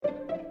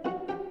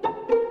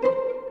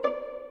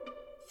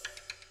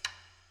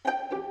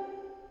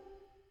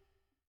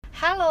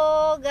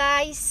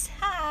guys.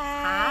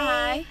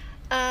 Hai.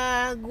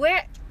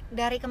 Gue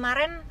dari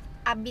kemarin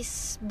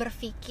abis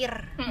berpikir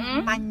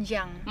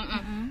panjang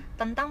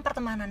tentang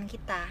pertemanan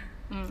kita.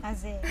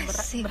 Asik.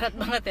 Berat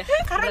banget ya.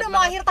 Karena udah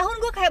mau akhir tahun,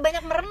 gue kayak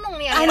banyak merenung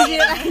nih.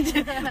 Anjir.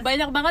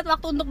 Banyak banget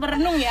waktu untuk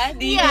merenung ya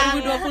di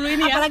 2020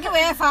 ini ya. Apalagi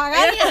WFH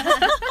kan.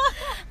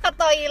 Ke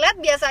toilet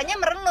biasanya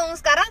merenung.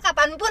 Sekarang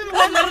kapanpun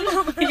gue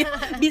merenung.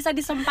 Bisa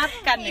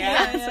disempatkan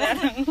ya.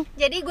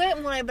 Jadi gue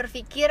mulai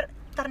berpikir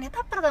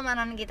ternyata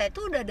pertemanan kita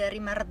itu udah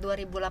dari Maret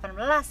 2018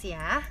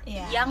 ya.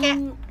 Iya.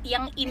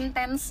 Yang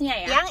intensnya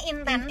ya. Yang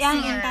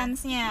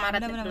intensnya.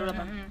 Maret Bener-bener.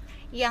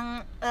 2018.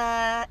 Yang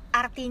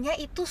artinya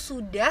itu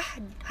sudah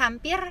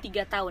hampir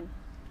 3 tahun.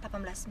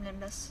 18,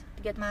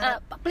 19 Maret.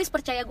 Please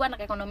percaya gue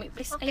anak ekonomi,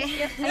 please. Oke.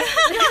 Ayo.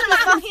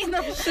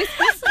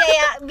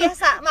 Kayak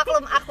biasa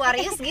maklum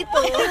Aquarius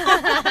gitu.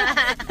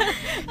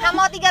 Nah,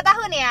 mau 3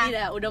 tahun ya?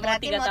 Iya, udah mau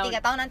berarti 3 tahun.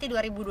 3 tahun nanti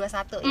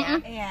 2021 ya.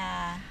 Iya.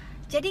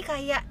 Jadi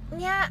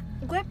kayaknya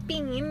gue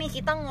pingin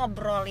nih kita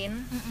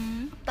ngobrolin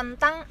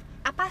tentang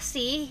apa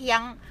sih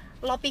yang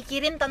lo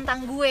pikirin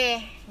tentang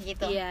gue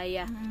gitu.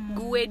 Iya.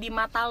 Gue di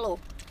mata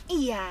lo.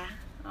 Iya.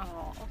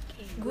 Oh,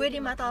 oke. Gue di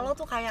mata lo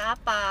tuh kayak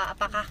apa?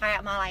 Apakah kayak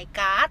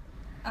malaikat?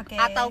 Oke.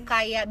 Atau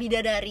kayak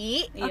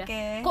bidadari? Iya.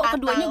 Oke. Kok Atau-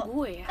 keduanya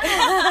gue ya?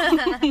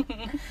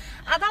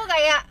 Atau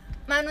kayak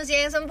manusia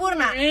yang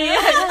sempurna? Iya.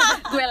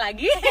 Gue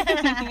lagi.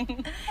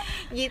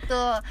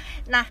 Gitu.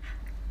 Nah,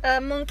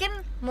 mungkin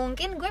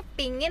gue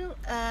pingin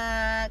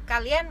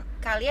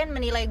kalian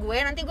menilai gue,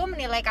 nanti gue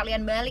menilai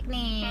kalian balik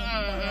nih.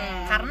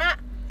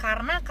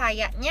 Karena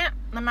kayaknya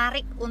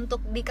menarik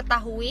untuk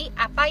diketahui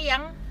apa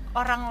yang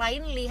orang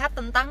lain lihat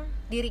tentang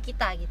diri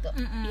kita gitu.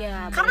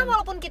 Iya. Karena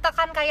walaupun kita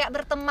kan kayak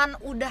berteman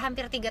udah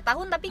hampir 3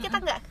 tahun, tapi kita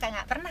nggak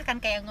pernah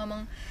kan kayak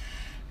ngomong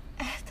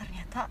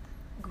ternyata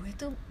gue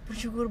tuh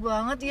bersyukur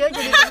banget ya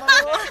jadi teman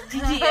lo.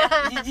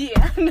 Jijik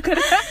ya.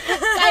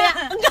 Kayak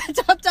enggak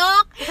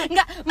cocok.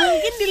 Enggak,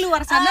 mungkin di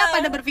luar sana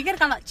pada berpikir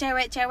kalau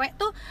cewek-cewek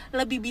tuh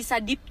lebih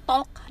bisa deep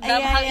talk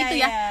dalam hal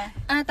itu ya.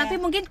 Tapi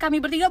mungkin kami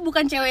bertiga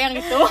bukan cewek yang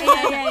itu.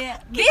 Iya.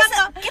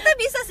 Kita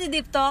bisa sih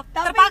deep talk.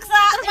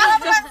 Terpaksa.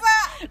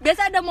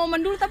 Biasa ada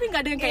momen dulu tapi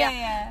enggak ada yang kayak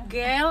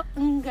gel,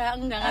 enggak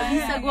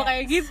bisa gue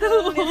kayak gitu.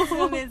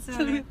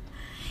 Sulit.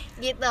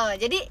 Gitu.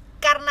 Jadi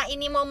karena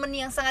ini momen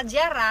yang sangat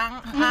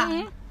jarang,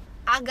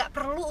 agak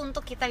perlu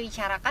untuk kita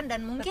bicarakan,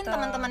 dan mungkin Betul.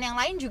 teman-teman yang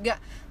lain juga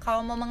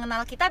kalau mau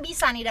mengenal kita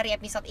bisa nih dari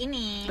episode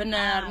ini.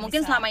 Benar.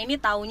 Mungkin bisa. selama ini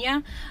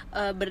taunya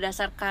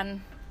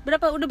berdasarkan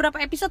berapa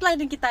episode lah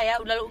ini kita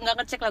ya. Udah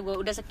enggak ngecek lah gue.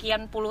 Udah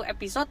sekian puluh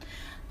episode.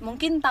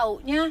 Mungkin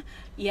taunya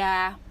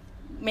ya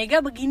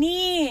Mega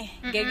begini,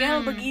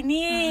 Gegel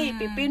begini,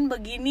 Pipin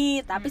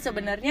begini. Tapi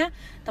sebenarnya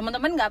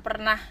teman-teman nggak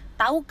pernah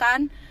tahu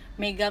kan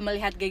Mega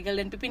melihat Gegel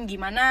dan Pipin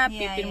gimana,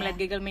 Pipin melihat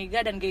Gegel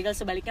Mega, dan Gegel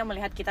sebaliknya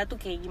melihat kita tuh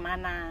kayak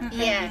gimana.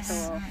 Yes. Gitu.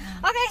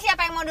 Oke,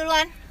 siapa yang mau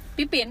duluan?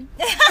 Pipin.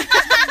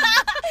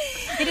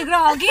 Jadi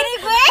grogi nih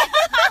gue.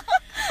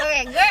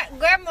 Oke,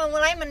 gue mau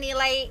mulai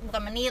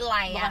bukan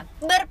menilai ya,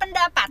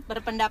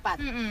 berpendapat.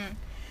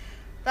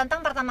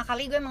 Tentang pertama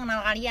kali gue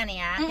mengenal kalian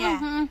ya.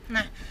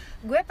 Nah,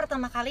 gue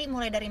pertama kali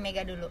mulai dari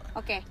Mega dulu.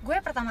 Oke.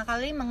 Gue pertama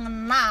kali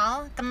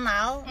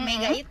kenal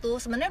Mega itu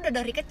sebenarnya udah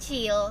dari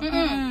kecil.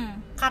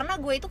 Karena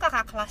gue itu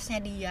kakak kelasnya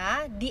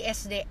dia di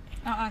SD.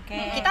 Oh, oke.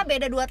 Kita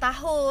beda 2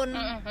 tahun.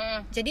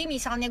 Jadi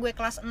misalnya gue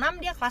kelas 6,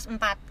 dia kelas 4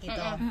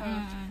 gitu.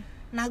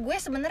 Nah, gue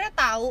sebenarnya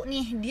tahu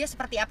nih dia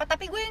seperti apa,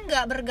 tapi gue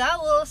nggak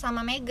bergaul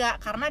sama Mega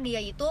karena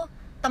dia itu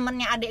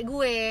temennya adik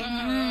gue.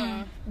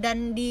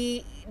 Dan di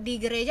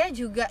gereja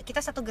juga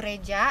kita satu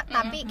gereja,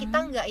 tapi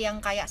kita nggak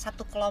yang kayak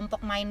satu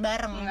kelompok main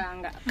bareng.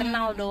 Enggak.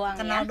 Kenal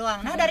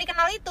doang. Nah, dari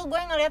kenal itu gue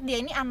ngeliat dia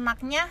ini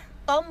anaknya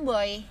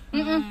tomboy.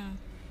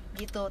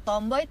 Gitu,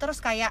 tomboy,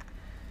 terus kayaknya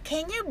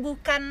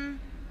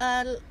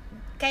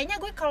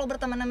gue kalau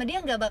berteman sama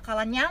dia nggak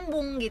bakalan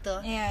nyambung gitu.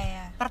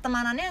 Iya.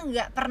 Pertemanannya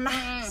nggak pernah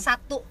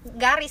satu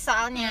garis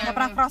soalnya. Nggak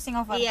pernah crossing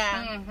over.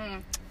 Iya.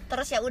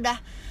 Terus ya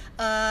udah,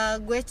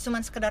 gue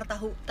cuman sekedar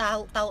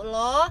tahu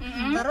lo.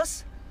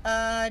 Terus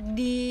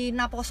di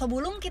Naposo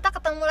Bulung kita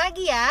ketemu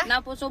lagi ya.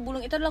 Naposo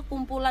Bulung itu adalah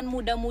kumpulan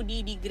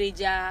muda-mudi di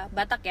gereja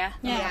Batak ya,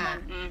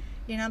 teman-teman.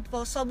 Di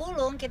Naposo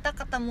Bulung kita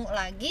ketemu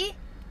lagi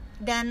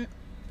dan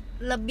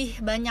lebih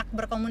banyak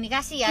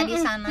berkomunikasi ya di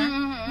sana.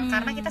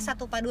 Karena kita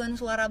satu paduan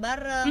suara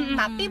bareng,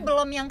 tapi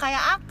belum yang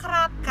kayak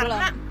akrab.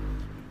 Karena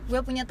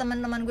gue punya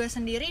teman-teman gue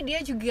sendiri,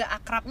 dia juga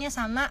akrabnya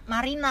sama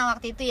Marina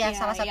waktu itu ya,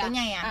 salah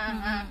satunya ya.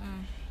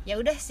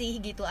 Ya udah sih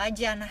gitu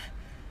aja. Nah,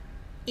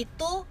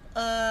 itu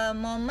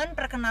momen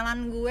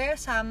perkenalan gue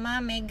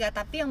sama Mega,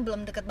 tapi yang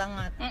belum deket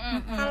banget.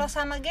 Kalau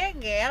sama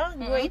Gegel,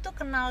 gue itu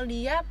kenal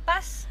dia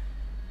pas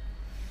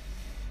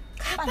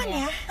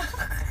kapan ya?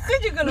 Gue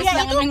juga Lu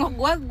jangan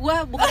nengok gue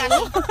bukan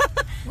lu.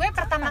 Gue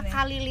pertama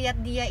kali lihat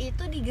dia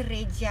itu di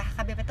gereja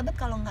KBP Tebet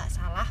kalau nggak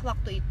salah.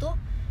 Waktu itu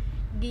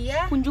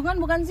dia kunjungan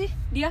bukan sih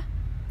dia?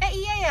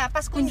 Iya ya,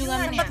 pas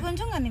kunjungan ya. Sempat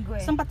kunjungan nih gue.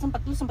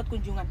 Sempat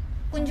kunjungan.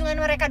 Kunjungan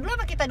mereka dulu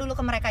apa kita dulu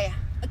ke mereka ya?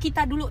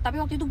 Kita dulu, tapi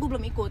waktu itu gue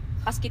belum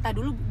ikut. Pas kita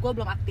dulu gue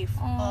belum aktif.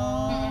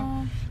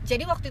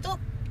 Jadi waktu itu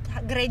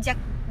gereja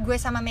gue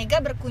sama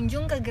Mega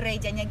berkunjung ke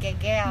gerejanya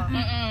Gegel.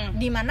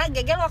 Dimana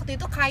Gegel waktu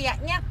itu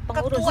kayaknya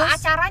ketua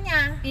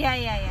acaranya. Iya.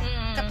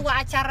 Ketua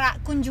acara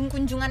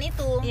kunjungan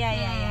itu. Iya.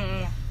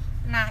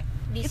 Nah,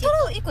 di Itu situ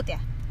lu ikut ya?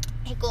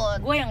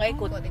 ikut. Gue yang nggak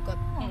ikut.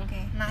 Oke.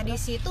 Nah, di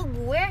situ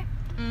gue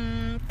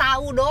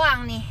tahu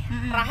doang nih.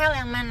 Rahel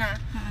yang mana?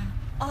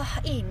 Oh,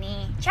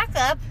 ini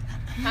cakep.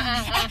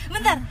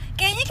 Bentar,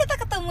 kayaknya kita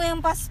ketemu yang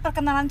pas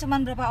perkenalan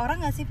cuman berapa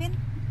orang nggak sih, Vin?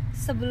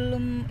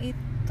 Sebelum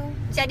itu.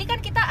 Jadi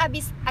kan kita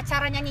abis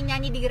acara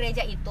nyanyi-nyanyi di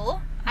gereja itu,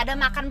 ada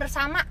makan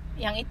bersama.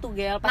 Yang itu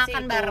Gel pasti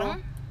Makan itu. bareng.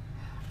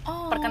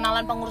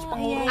 Perkenalan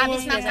pengurus-pengurus. Iya,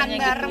 Abis makan biasanya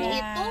bareng gitu.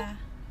 itu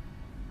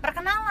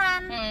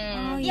perkenalan.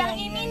 Yang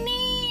ini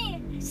nih,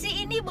 si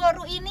ini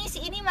baru ini,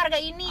 si ini marga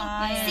ini.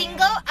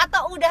 Single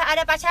atau udah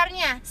ada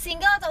pacarnya?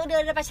 Single atau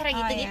udah ada pacarnya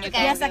gitu-gitu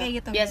kan. Biasa kayak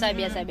gitu.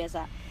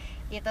 Biasa.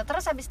 Gitu.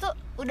 Terus habis itu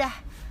udah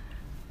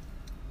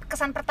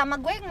kesan pertama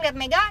gue ngeliat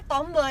Mega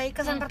tomboy,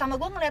 kesan pertama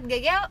gue ngeliat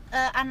Gegel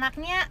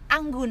anaknya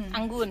Anggun.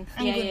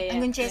 Iya.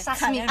 Anggun C.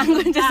 Sasmi.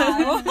 Anggun C.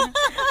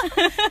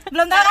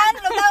 Belum tahu kan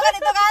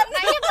itu kan?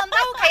 Kayaknya belum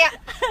tahu kayak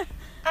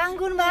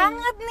Anggun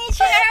banget nih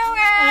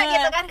cewek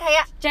gitu kan,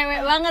 kayak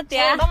Cewek banget ya.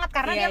 cewek banget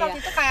karena dia waktu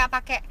itu kayak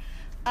pakai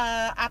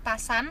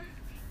atasan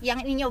yang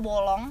ininya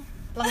bolong,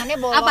 lengannya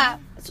bolong. Apa?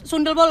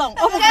 Sundel bolong?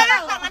 Oh,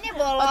 Enggak, tangannya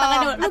bolong.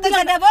 tangannya bolong. Atau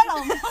ada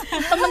bolong?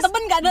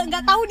 Temen-temen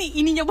nggak tahu nih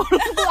ininya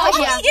bolong tuh Oh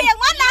apa. iya, yang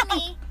mana?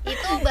 Ini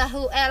itu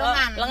bahu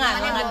lengan, lengannya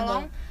lengan.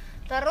 bolong.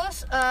 Terus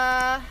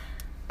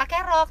pakai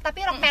rok,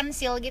 tapi rok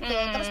pensil gitu.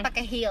 Terus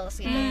pakai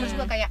heels gitu. Terus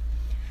gue kayak,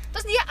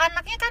 terus dia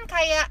anaknya kan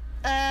kayak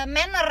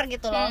manner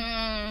gitu loh.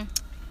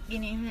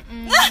 Gini,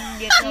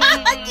 gitu.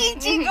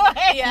 Jijik gue.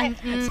 Iya.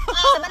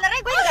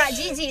 Sebenarnya gue nggak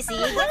jijik sih,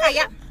 gue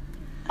kayak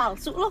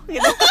Palsu loh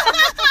gitu.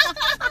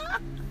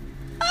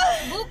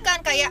 bukan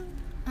kayak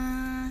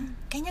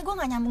kayaknya gue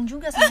nggak nyambung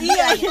juga sama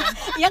Iya. dia.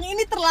 Yang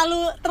ini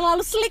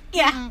terlalu slick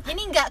ya.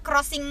 Ini nggak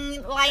crossing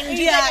line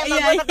juga Iya, sama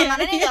iya, gue,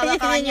 pertemanannya iya, nggak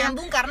bakalan iya.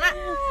 nyambung karena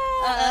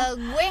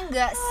gue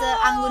nggak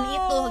seanggun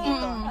itu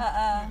gitu.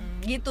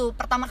 Gitu.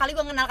 Pertama kali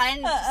gue kenal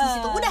kalian di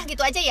situ. Udah gitu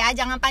aja ya,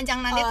 jangan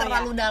panjang nanti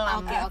terlalu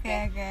dalam.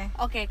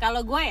 Oke,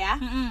 kalau gue ya,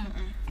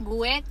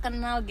 gue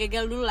kenal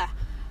Gegel dulu lah.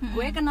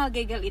 Gue kenal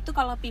Gegel itu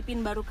kalau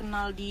Pipin baru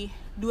kenal di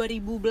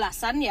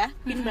 2010-an ya.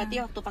 Pin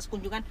berarti waktu pas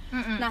kunjungan.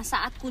 Nah,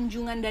 saat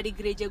kunjungan dari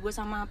gereja gue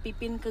sama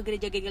Pipin ke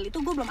gereja Gegel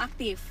itu gue belum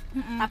aktif.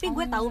 Tapi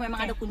gue tahu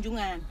memang ada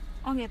kunjungan.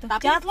 Oh gitu.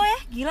 Tapi- Jahat lo ya,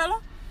 gila lo.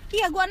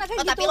 Iya, gue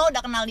anaknya gitu. Tapi lo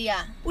udah kenal dia?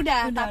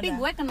 Udah, tapi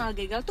gue kenal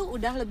Gegel tuh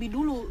udah lebih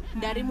dulu,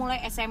 dari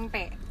mulai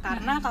SMP.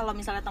 Karena kalau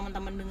misalnya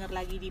teman-teman denger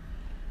lagi di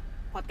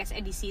podcast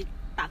edisi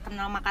Tak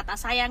Kenal Maka Tak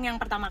Sayang yang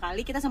pertama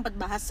kali, kita sempat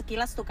bahas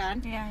sekilas tuh kan.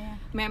 Iya.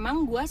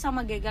 Memang gue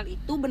sama Gegel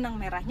itu benang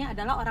merahnya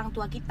adalah orang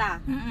tua kita.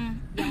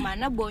 Yang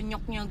mana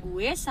bonyoknya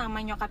gue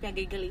sama nyokapnya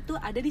Gegel itu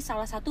ada di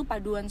salah satu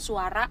paduan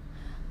suara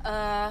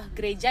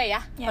gereja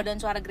ya, paduan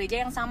suara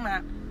gereja yang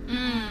sama.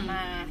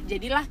 Nah,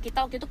 jadilah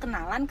kita waktu itu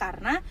kenalan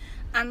karena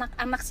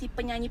anak-anak si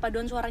penyanyi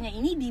paduan suaranya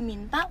ini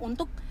diminta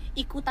untuk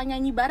ikutan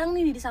nyanyi bareng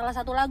nih di salah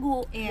satu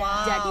lagu.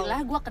 Wow.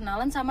 Jadilah gue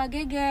kenalan sama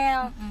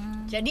Gegel.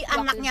 Jadi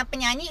anaknya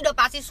penyanyi udah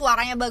pasti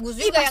suaranya bagus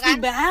juga ya Pasti kan?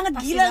 banget,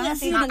 Pasti gila banget nggak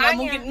sih. sih? Udah nggak Makanya.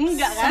 mungkin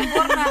enggak kan?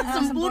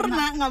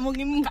 Sempurna, nggak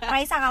mungkin enggak.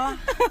 Raisa kalah.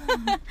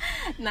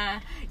 Nah,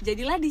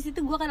 jadilah di situ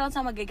gue kenal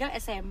sama Gegel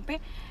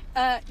SMP.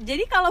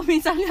 Jadi kalau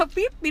misalnya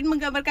Pipin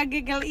menggambarkan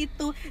Gegel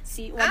itu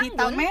si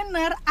wanita Anggun.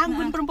 manner,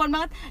 Anggun perempuan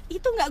banget,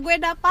 itu nggak gue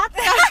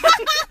dapatkan.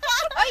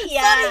 Oh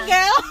iya. Sorry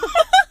Gel.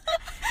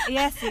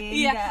 Iya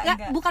sih. Iya,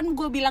 enggak. bukan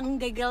gue bilang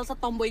Gegel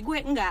setomboy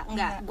gue, enggak.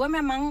 Gue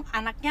memang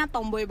anaknya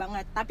tomboy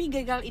banget. Tapi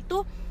Gegel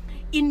itu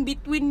in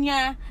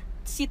between-nya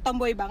si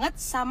tomboy banget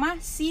sama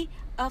si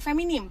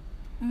feminim.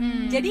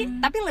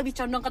 Jadi tapi lebih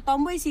condong ke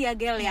tomboy sih ya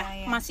Gel ya.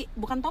 Iya. Masih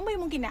bukan tomboy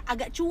mungkin ya,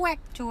 agak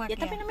cuek. Ya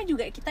tapi namanya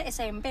juga kita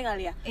SMP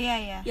kali ya.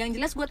 Iya. Yang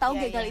jelas gue tahu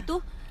Iya, Gegel iya. itu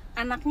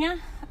anaknya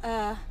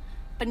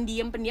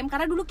pendiam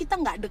karena dulu kita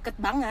nggak deket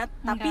banget,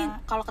 tapi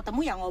kalau ketemu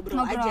ya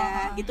ngobrol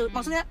aja gitu.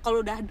 Maksudnya kalau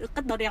udah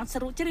deket baru yang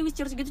seru ceriwis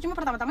gitu. Cuma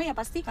pertama-tama ya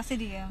pasti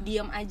dia.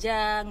 diam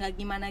aja, nggak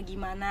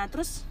gimana.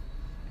 Terus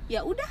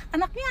ya udah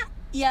anaknya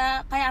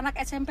ya kayak anak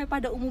SMP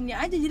pada umumnya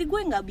aja. Jadi gue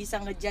nggak bisa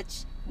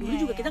ngejudge. Dulu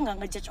juga kita nggak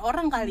ngejudge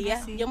orang kali ya.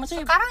 Ya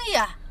maksudnya Sekarang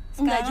iya?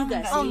 enggak juga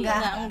sih. Oh,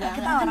 enggak.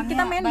 Kita orangnya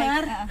Kita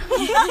manner.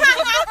 baik.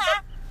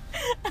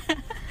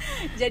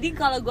 Jadi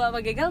kalau gue sama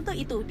Gegel tuh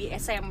itu di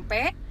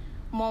SMP,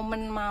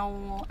 momen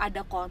mau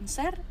ada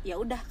konser ya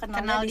udah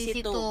kenal di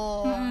situ.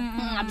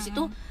 Abis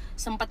itu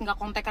sempat nggak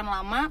kontekan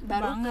lama,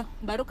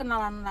 baru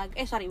kenalan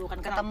lagi.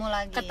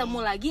 Ketemu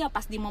lagi ya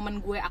pas di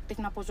momen gue aktif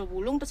Naposo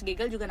Bulung, terus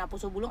Gegel juga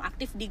Naposo Bulung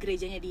aktif di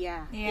gerejanya dia.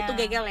 Itu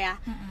Gegel ya.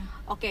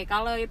 Oke,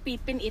 kalau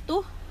Pipin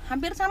itu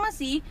hampir sama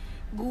sih.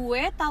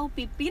 Gue tahu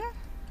Pipin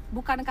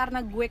bukan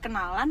karena gue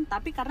kenalan,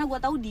 tapi karena gue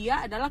tahu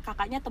dia adalah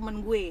kakaknya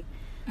temen gue.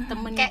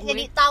 Kayak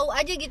jadi tahu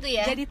aja gitu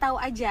ya? Jadi tahu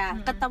aja.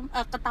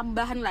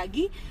 Ketambahan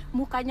lagi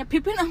mukanya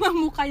Pipin sama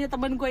mukanya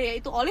temen gue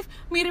yaitu Olive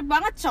mirip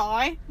banget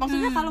coy.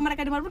 Maksudnya kalau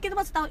mereka di mana pun kita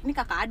masih tahu ini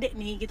kakak adik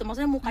nih gitu.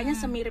 Maksudnya mukanya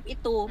semirip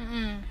itu.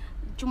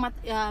 Cuma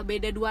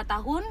beda 2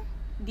 tahun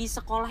di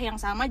sekolah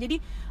yang sama. Jadi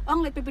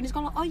ngeliat Pipin di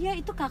sekolah, oh ya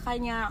itu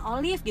kakaknya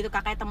Olive gitu,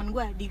 kakaknya teman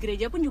gue. Di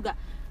gereja pun juga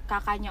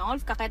kakaknya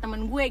Olive, kakaknya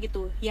teman gue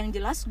gitu. Yang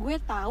jelas gue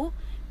tahu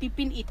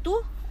Pipin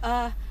itu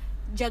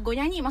jago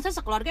nyanyi, maksudnya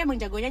sekeluarga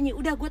emang jago nyanyi.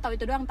 Udah, gue tahu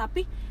itu doang.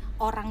 Tapi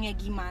orangnya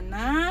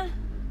gimana,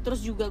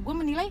 terus juga gue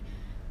menilai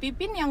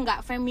Pipin yang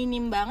nggak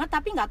feminim banget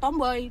tapi nggak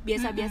tomboy,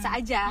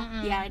 biasa-biasa aja,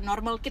 ya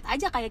normal kid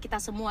aja kayak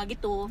kita semua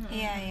gitu.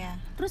 Iya.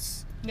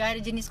 Terus nggak ada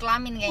jenis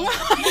kelamin kayaknya.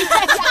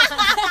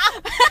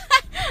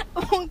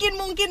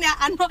 mungkin ya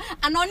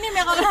anonim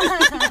ya, kalau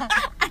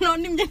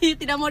anonim jadi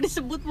tidak mau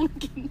disebut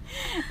mungkin.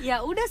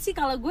 Ya udah sih,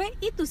 kalau gue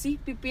itu sih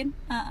Pipin.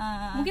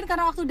 Mungkin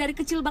karena waktu dari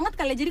kecil banget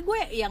kali ya, jadi gue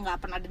ya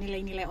nggak pernah ada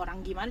nilai-nilai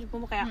orang gimana,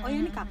 cuma kayak oh ya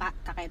ini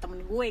kakaknya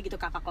temen gue gitu,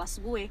 kakak kelas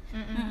gue.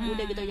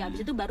 Udah gitu ya, habis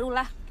itu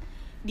barulah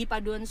di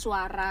paduan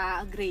suara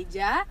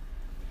gereja.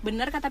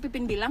 Bener kata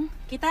Pipin bilang,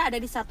 kita ada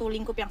di satu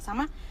lingkup yang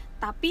sama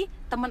tapi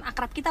teman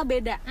akrab kita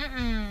beda.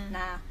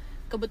 Nah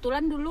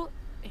kebetulan dulu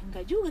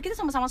enggak juga, kita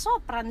sama-sama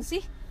sopran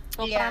sih,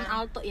 sopran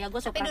alto ya, gue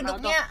sopran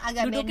alto,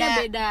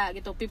 duduknya beda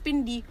gitu.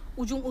 Pipin di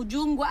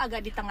ujung-ujung, gue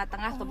agak di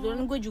tengah-tengah.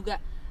 Kebetulan gue juga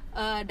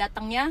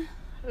datangnya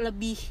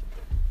lebih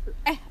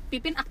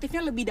Pipin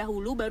aktifnya lebih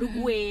dahulu baru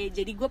gue,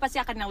 jadi gue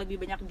pasti akan yang lebih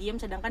banyak diem,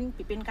 sedangkan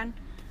Pipin kan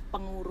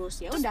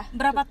pengurus. Ya udah.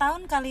 Berapa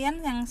tahun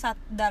kalian yang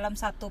dalam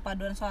satu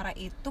paduan suara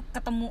itu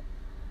ketemu?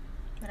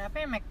 Berapa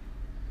ya, Mek?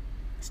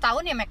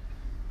 Setahun ya, Mek?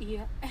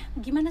 Iya.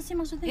 Gimana sih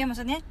maksudnya? Iya,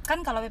 maksudnya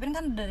kan kalau Pipin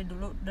kan dari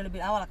dulu udah lebih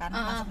awal kan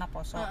masuk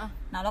Naposo.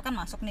 Nah, lo kan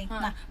masuk nih.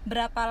 Nah,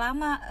 berapa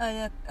lama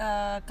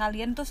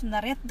kalian tuh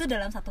sebenarnya tuh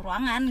dalam satu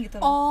ruangan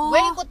gitu loh?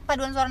 Gue ikut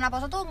paduan suara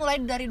Naposo tuh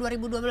mulai dari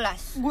 2012.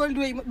 Gue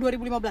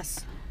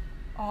 2015.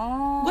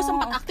 Gue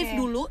sempat aktif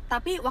dulu,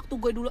 tapi waktu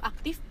gue dulu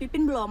aktif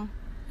Pipin belum.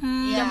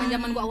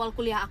 Zaman-zaman gue awal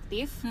kuliah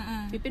aktif,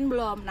 Pipin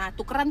belum. Nah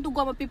tukeran tuh gue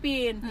sama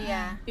Pipin.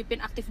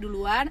 Pipin aktif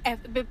duluan,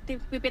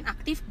 Pipin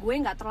aktif, gue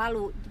nggak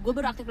terlalu. Gue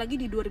baru aktif lagi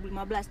di 2015.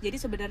 Jadi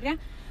sebenarnya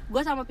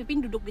gue sama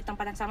Pipin duduk di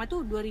tempat yang sama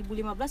tuh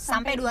 2015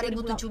 sampai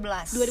 2017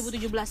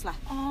 lah.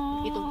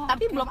 Gitu.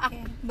 Tapi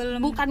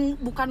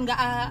bukan nggak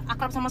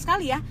akrab sama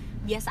sekali ya,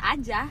 biasa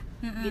aja.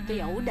 Gitu,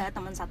 ya udah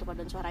teman satu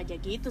paduan suara aja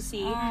gitu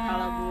sih.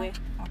 Kalau gue,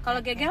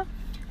 kalau Gegel?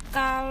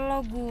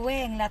 Kalau gue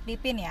ngeliat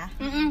Pipin ya,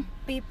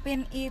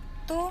 Pipin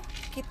itu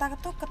kita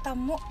tuh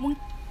ketemu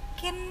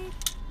mungkin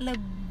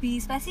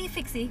lebih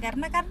spesifik sih,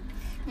 karena kan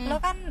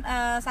lo kan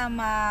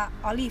sama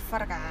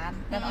Oliver kan,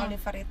 dan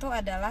Oliver itu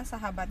adalah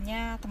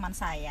sahabatnya teman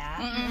saya,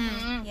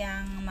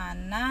 yang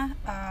mana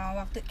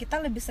waktu kita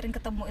lebih sering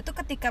ketemu itu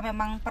ketika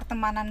memang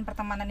pertemanan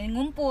ini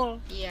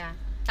ngumpul. Iya.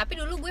 Tapi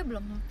dulu gue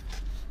belum.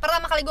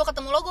 Pertama kali gue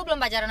ketemu lo, gue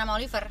belum pacaran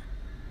sama Oliver.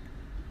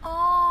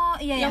 Oh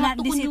iya, yang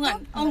waktu di situ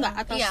kunjungan.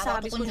 Atau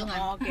waktu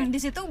kunjungan. Di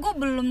situ gue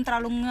belum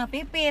terlalu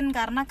ngepipin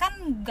karena kan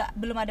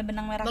belum ada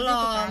benang merah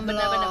gitu kan.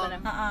 Benar.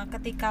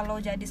 Ketika lo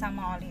jadi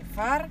sama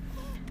Oliver,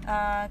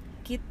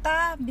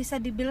 kita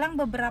bisa dibilang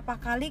beberapa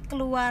kali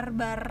keluar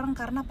bareng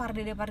karena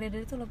pardede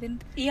itu lo,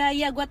 Pin.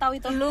 Iya, gue tahu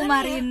itu. Lo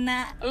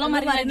Marina,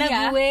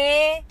 dia.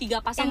 Gue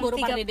 3 pasang baru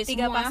pardede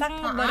semua. 3 pasang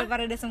baru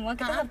pardede semua.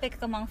 Kita sampai ke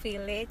Kemang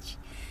Village.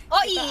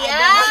 Oh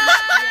iya.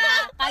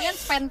 Kalian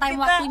spend time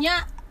waktunya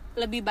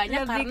lebih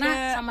banyak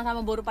karena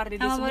sama-sama baru pardede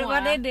semua. Baru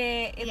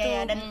pardede itu.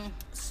 Iya,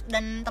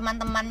 dan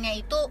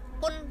teman-temannya itu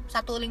pun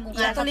satu lingkungan.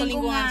 Satu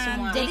lingkungan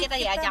semua. Jadi kita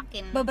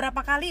diajakin.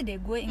 Beberapa kali deh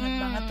gue inget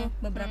banget tuh,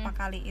 beberapa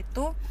kali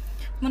itu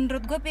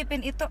menurut gue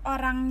Pipin itu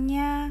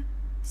orangnya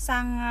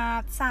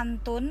sangat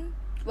santun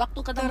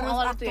waktu ketemu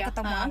awal itu ya.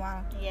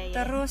 Iya.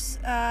 Terus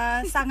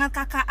sangat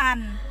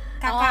kakaan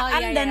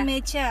dan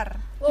mature.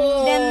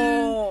 Dan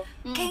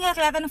kayak nggak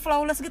kelihatan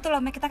flawless gitu loh.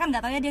 Kita kan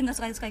nggak tahu ya dia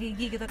nggak suka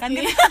gigi gitu kan.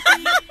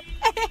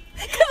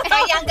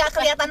 Yang nggak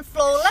kelihatan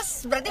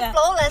flawless berarti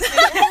flawless.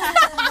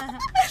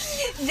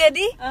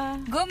 Jadi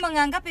gue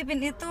menganggap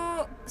Pipin itu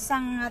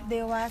sangat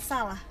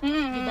dewasa lah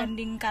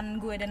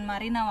dibandingkan gue dan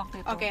Marina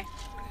waktu itu. Oke,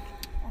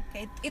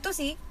 itu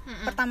sih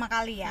pertama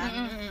kali ya.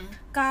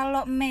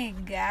 Kalau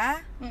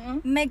Mega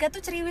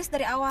tuh ceriwis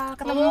dari awal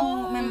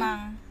ketemu,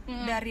 memang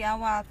dari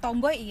awal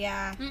tomboy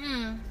iya.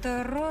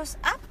 Terus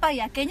apa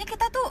ya? Kayaknya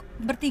kita tuh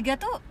bertiga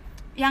tuh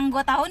yang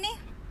gue tahu nih,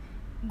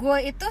 gue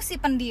itu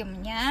si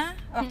pendiemnya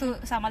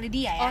waktu sama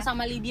Lydia ya. Oh,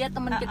 sama Lydia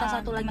teman kita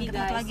satu lagi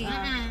guys.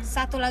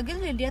 Satu lagi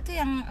Lydia tuh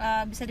yang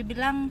bisa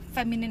dibilang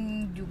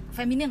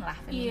feminin lah.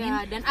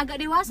 Iya, dan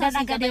agak dewasa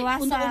sih.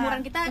 Untuk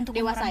umuran kita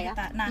dewasa ya.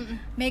 Nah,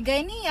 Mega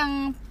ini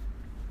yang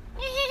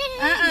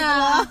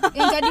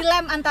yang jadi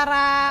lem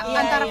antara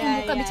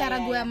pembuka bicara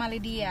gue sama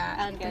Lydia.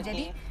 Gitu.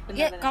 Jadi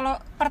ya kalau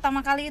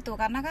pertama kali itu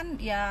karena kan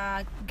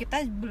ya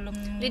kita belum.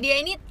 Lydia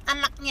ini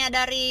anaknya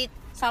dari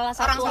salah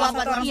satu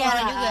orang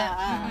suara juga.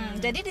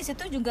 Jadi di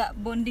situ juga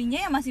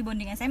bondingnya ya masih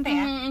bonding SMP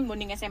ya.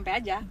 Bonding SMP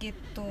aja.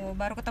 Gitu.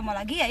 Baru ketemu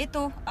lagi ya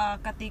itu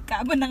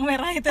ketika benang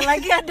merah itu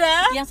lagi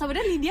ada. Yang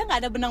sebenarnya Lydia nggak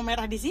ada benang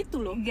merah di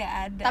situ loh. Nggak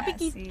ada. Tapi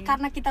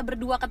karena kita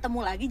berdua ketemu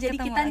lagi, jadi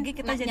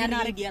kita jadi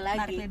narik dia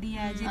lagi.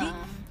 Jadi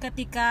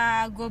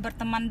ketika gue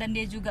berteman dan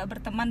dia juga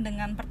berteman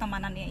dengan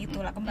pertemanannya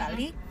itulah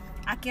kembali.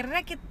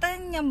 Akhirnya kita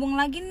nyambung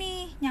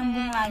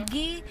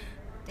lagi.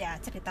 ya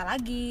cerita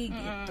lagi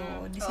gitu.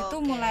 Di situ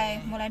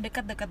mulai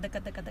dekat.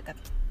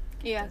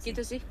 Iya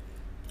gitu sih.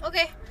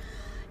 Oke.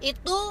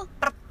 Itu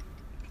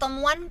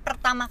pertemuan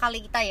pertama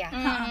kali kita ya.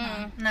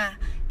 Nah,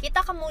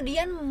 kita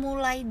kemudian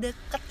mulai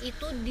deket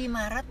itu di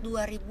Maret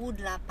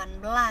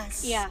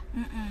 2018. Iya.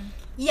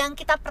 Yang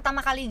kita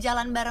pertama kali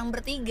jalan bareng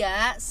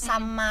bertiga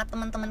sama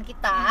teman-teman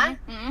kita.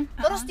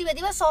 Terus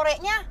tiba-tiba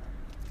sorenya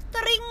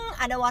tering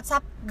ada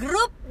WhatsApp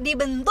grup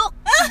dibentuk.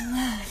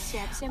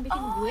 Siapa sih yang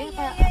bikin gue?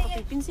 Apa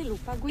Pipin sih,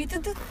 lupa gue itu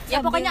tuh. Ya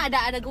pokoknya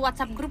ada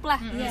WhatsApp grup lah.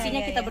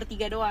 Isinya kita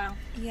bertiga doang.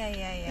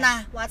 Iya.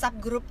 Nah, WhatsApp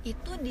grup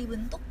itu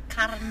dibentuk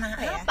karena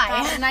apa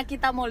ya? Karena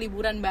kita mau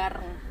liburan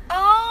bareng.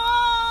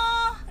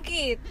 Oh,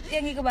 gitu.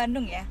 Yang ke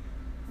Bandung ya?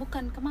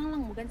 Bukan, ke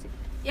Malang bukan sih.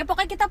 Ya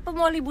pokoknya kita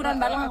mau liburan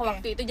bareng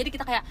waktu itu. Jadi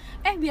kita kayak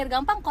biar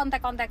gampang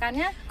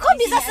kontak-kontakannya. Kok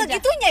bisa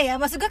segitunya ya?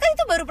 Maksud gue kan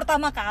itu baru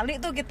pertama kali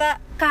tuh kita.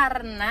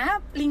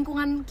 Karena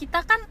lingkungan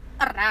kita kan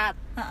erat.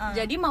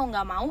 Jadi mau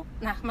nggak mau,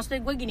 nah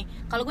maksudnya gue gini,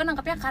 kalau gue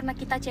nangkepnya karena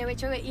kita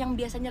cewek-cewek yang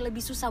biasanya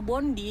lebih susah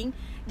bonding,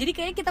 jadi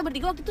kayaknya kita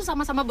bertiga waktu itu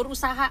sama-sama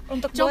berusaha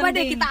untuk coba bonding.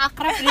 deh kita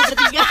akrab nih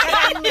bertiga.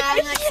 Keren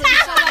banget.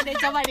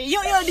 coba deh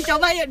yuk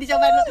dicoba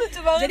dulu.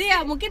 Jadi ya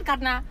mungkin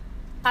karena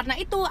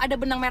itu ada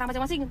benang merah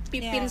masing-masing.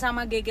 Pipin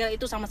sama Gegel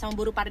itu sama-sama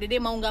buru Pardede,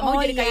 mau nggak mau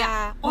jadi kayak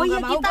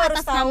kita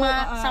atas nama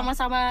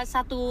sama-sama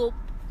satu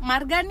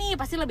marga nih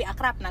pasti lebih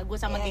akrab. Nah gue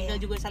sama Gegel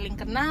juga saling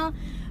kenal,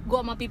 gue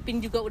sama Pipin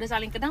juga udah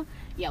saling kenal.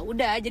 Ya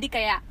udah jadi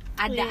kayak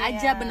ada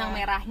aja benang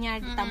merahnya,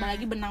 ditambah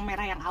lagi benang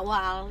merah yang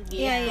awal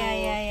gitu.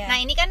 Iya. Nah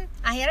ini kan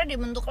akhirnya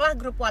dibentuklah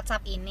grup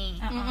WhatsApp ini.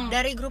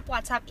 Dari grup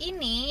WhatsApp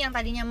ini yang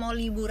tadinya mau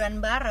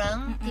liburan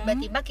bareng,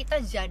 tiba-tiba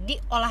kita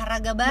jadi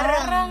olahraga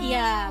bareng.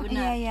 Iya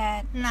benar. Iya.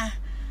 Nah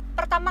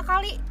pertama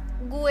kali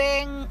gue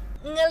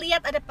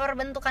ngelihat ada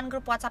perbentukan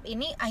grup WhatsApp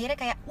ini, akhirnya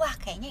kayak wah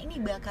kayaknya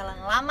ini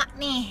bakalan lama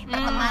nih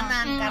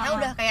pertemanan. Karena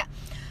udah kayak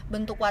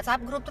bentuk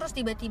WhatsApp grup, terus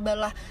tiba-tiba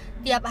lah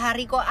tiap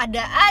hari kok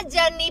ada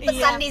aja nih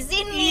pesan di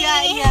sini.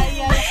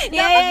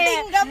 Gak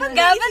penting.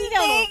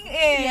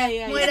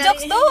 Mulai dari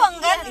jokes doang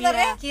kan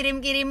sebenarnya.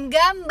 Kirim-kirim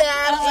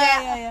gambar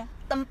kayak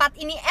tempat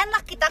ini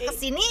enak, kita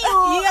kesini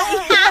yuk.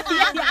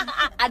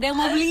 Ada yang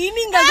mau beli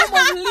ini nggak? Gue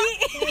mau beli.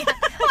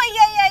 Oh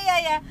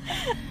iya.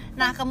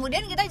 Nah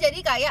kemudian kita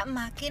jadi kayak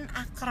makin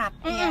akrab.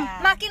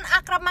 Makin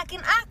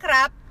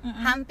akrab.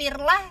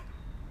 Hampirlah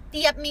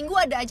tiap minggu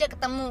ada aja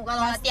ketemu.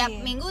 Kalau nggak tiap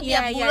minggu,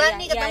 tiap bulan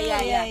nih ketemu.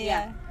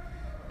 Iya.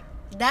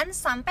 Dan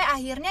sampai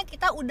akhirnya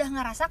kita udah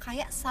ngerasa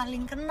kayak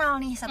saling kenal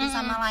nih satu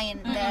sama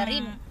lain. Dari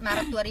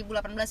Maret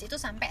 2018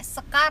 itu sampai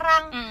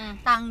sekarang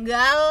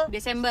tanggal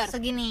Desember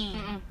segini.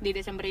 Di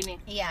Desember ini.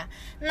 Iya.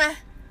 Nah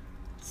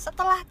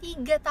setelah 3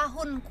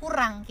 tahun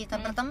kurang kita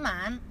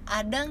berteman,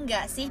 ada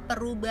nggak sih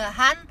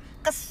perubahan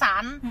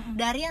kesan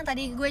dari yang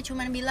tadi gue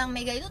cuman bilang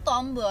Mega itu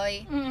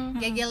tomboy,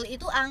 Gegel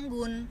itu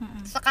anggun.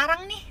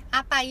 Sekarang nih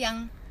apa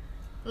yang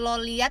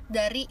lo lihat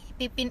dari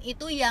Pipin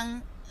itu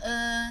yang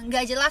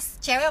nggak jelas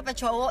cewek apa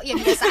cowok, ya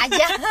biasa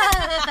aja.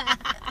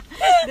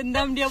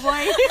 Dendam dia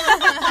boy.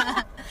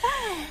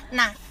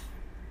 Nah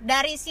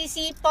dari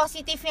sisi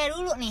positifnya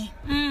dulu nih,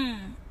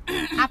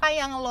 apa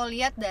yang lo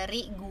lihat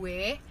dari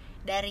gue,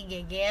 dari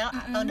Gegel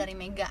atau dari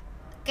Mega?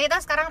 Kita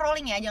sekarang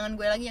rolling ya, jangan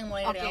gue lagi yang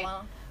mulai dari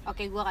awal.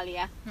 Oke, gue kali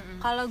ya.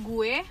 Kalau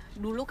gue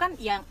dulu kan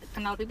yang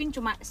kenal Pipin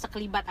cuma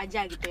sekelibat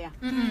aja gitu ya.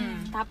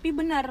 Tapi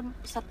benar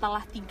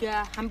setelah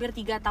hampir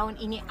 3 tahun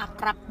ini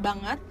akrab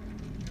banget,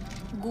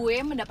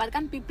 gue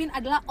mendapatkan Pipin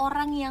adalah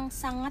orang yang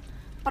sangat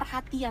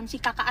perhatian,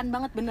 si kakaan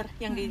banget, bener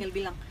yang Gegel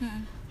bilang.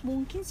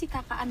 Mungkin si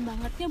kakaan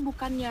bangetnya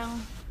bukan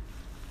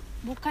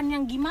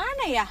yang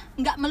gimana ya,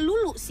 nggak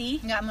melulu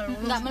sih,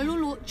 nggak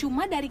melulu.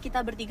 Cuma dari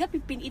kita bertiga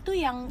Pipin itu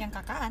yang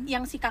kakaan,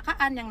 yang si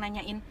kakaan yang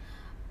nanyain,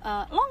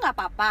 lo nggak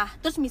apa-apa.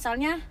 Terus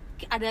misalnya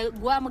ada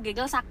gua sama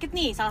Gegel sakit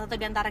nih, salah satu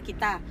di antara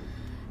kita,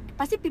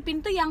 pasti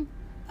Pipin tuh yang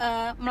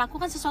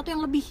melakukan sesuatu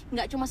yang lebih,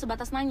 nggak cuma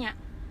sebatas nanya.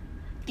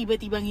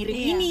 Tiba-tiba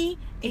ngirim ini,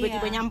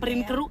 tiba-tiba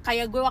nyamperin ke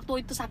kayak gue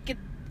waktu itu sakit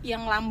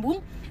yang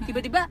lambung,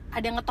 tiba-tiba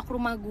ada yang ngetok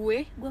rumah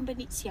gue sampai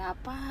nih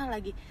siapa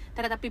lagi,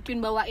 ternyata Pipin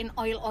bawain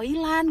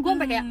oil-oilan. Gue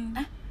sampai kayak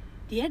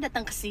dia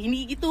datang ke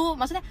sini gitu,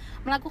 maksudnya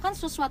melakukan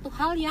sesuatu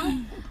hal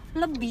yang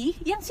lebih,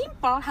 yang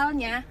simple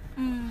halnya,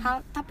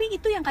 tapi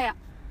itu yang kayak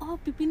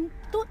Pipin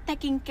tuh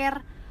taking care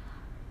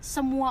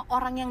semua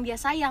orang yang dia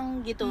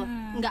sayang gitu.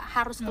 Nggak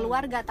harus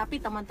keluarga, tapi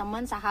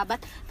teman-teman,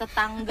 sahabat,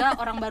 tetangga,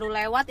 orang baru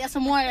lewat ya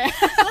semua ya.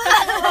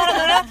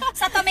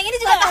 Satu minggu ini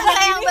juga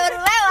tetangga yang baru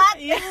lewat.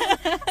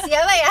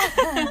 Siapa ya?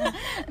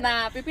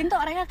 Nah Pipin tuh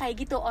orangnya kayak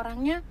gitu,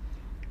 orangnya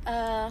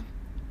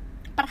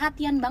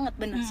perhatian banget,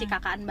 bener si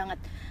kakaan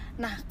banget.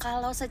 Nah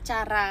kalau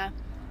secara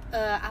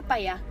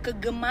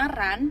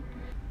kegemaran,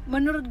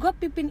 menurut gue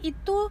Pipin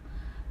itu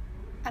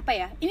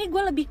ini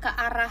gue lebih ke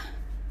arah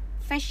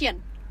fashion.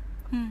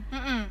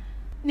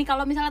 Nih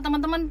kalau misalnya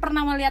teman-teman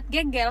pernah melihat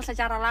Gegel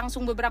secara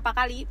langsung beberapa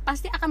kali,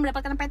 pasti akan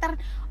mendapatkan pattern,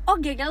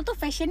 Gegel tuh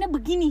fashionnya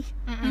begini,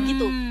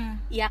 gitu.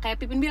 Ya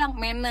kayak Pipin bilang,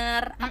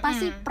 manner,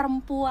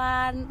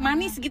 perempuan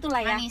manis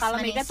gitulah ya.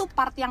 Kalau Mega tuh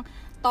part yang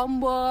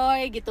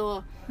tomboy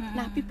gitu.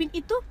 Nah Pipin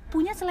itu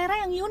punya selera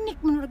yang unik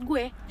menurut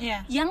gue,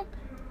 yang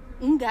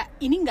enggak,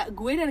 ini enggak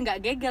gue dan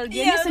enggak gegel,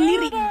 dia ini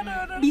sendiri.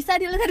 Bisa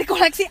dilihat dari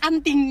koleksi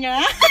antingnya.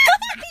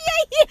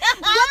 Iya.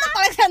 Gue tuh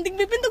koleksi anting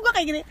Pipin tuh gue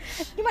kayak gini.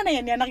 Gimana ya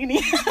nih anak ini?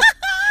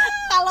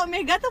 Kalau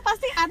Mega tuh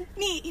pasti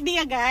nih ini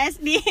ya guys,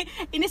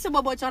 ini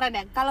sebuah bocoran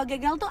ya. Kalau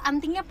gegel tuh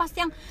antingnya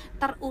pasti yang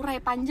terurai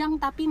panjang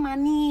tapi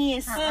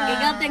manis.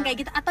 Gegel tuh yang kayak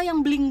gitu atau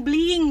yang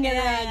bling-bling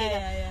gitu.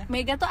 Yeah.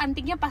 Mega tuh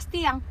antingnya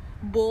pasti yang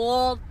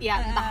bold ya,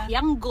 entah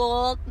yang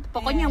gold,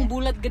 pokoknya yang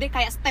bulat gede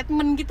kayak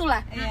statement gitulah.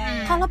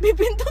 Kalau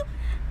Pipin tuh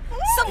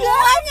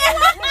semuanya.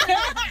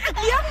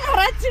 Dia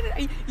ngeracin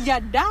ya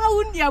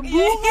daun, ya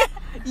bunga,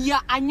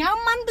 ya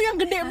anyaman tuh yang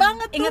gede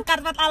banget tuh. Ingat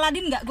karpet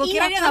Aladin nggak? Gue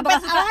kira dia nggak karpet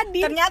bakal suka.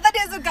 Aladin. Ternyata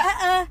dia suka.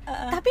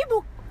 Tapi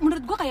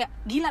menurut gue kayak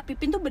gila,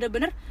 Pipin tuh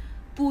bener-bener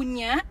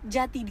punya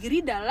jati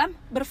diri dalam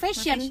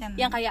berfashion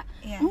yang kayak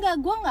enggak,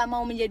 gue nggak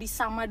mau menjadi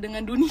sama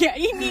dengan dunia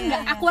ini,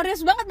 enggak,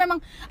 Aquarius banget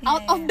memang,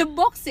 out of the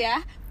box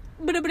ya,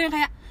 bener-bener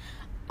kayak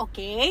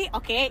oke,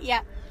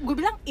 ya gue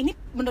bilang ini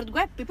menurut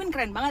gue Pipin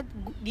keren banget,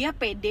 dia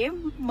pede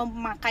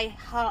memakai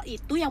hal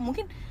itu yang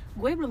mungkin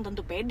gue belum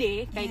tentu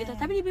pede kayak gitu,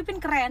 tapi di Pipin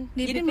keren.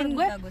 Jadi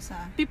menurut gue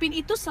Pipin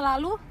itu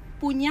selalu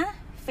punya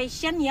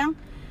fashion yang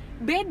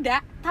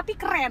beda tapi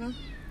keren.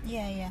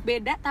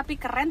 Beda tapi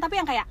keren, tapi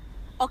yang kayak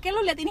oke,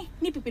 lu lihat ini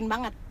Pipin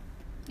banget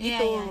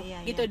gitu.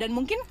 Gitu. Dan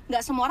mungkin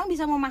nggak semua orang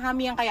bisa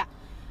memahami yang kayak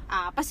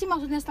apa sih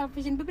maksudnya style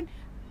fashion Pipin.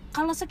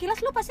 Kalau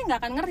sekilas lu pasti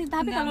nggak akan ngerti,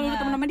 tapi kalau lu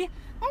temen sama dia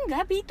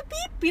enggak, itu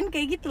Pipin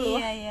kayak gitu loh.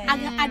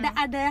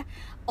 Ada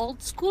old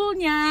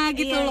schoolnya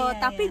gitu loh,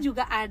 tapi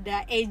juga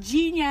ada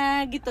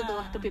edgy-nya gitu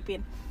tuh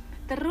Pipin.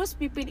 Terus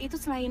Pipin itu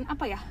selain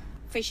apa ya,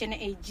 fashionnya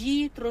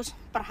edgy, terus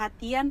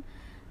perhatian,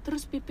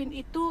 terus Pipin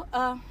itu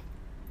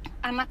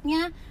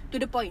anaknya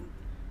to the point.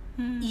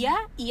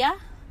 Iya,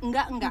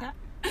 enggak.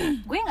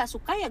 Gue nggak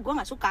suka ya gue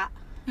nggak suka.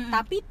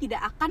 Tapi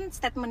tidak akan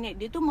statementnya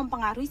dia tuh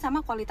mempengaruhi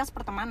sama kualitas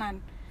pertemanan.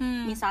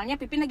 Misalnya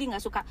Pipin lagi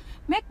nggak suka,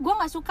 Meg, gue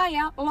nggak suka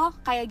ya lo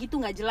kayak gitu,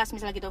 nggak jelas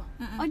misalnya gitu.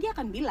 Oh, dia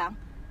akan bilang,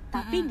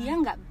 tapi dia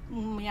nggak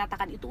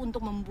menyatakan itu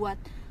untuk membuat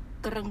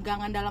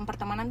kerenggangan dalam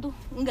pertemanan tuh,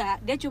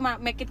 enggak. Dia cuma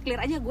make it clear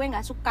aja, gue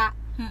nggak suka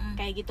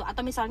kayak gitu.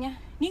 Atau misalnya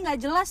ini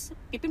nggak jelas,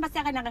 Pipin pasti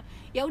akan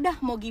ya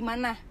udah mau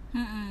gimana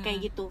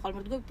kayak gitu. Kalau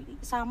menurut gue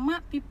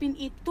sama Pipin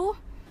itu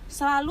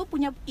selalu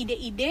punya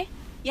ide-ide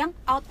yang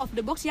out of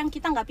the box yang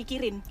kita nggak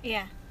pikirin.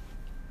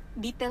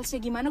 Detailsnya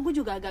gimana gue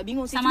juga agak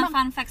bingung sih. Sama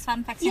fun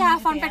facts-nya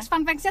fun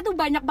facts-nya tuh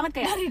banyak banget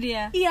kayak dari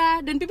dia.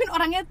 Iya, dan Pipin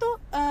orangnya tuh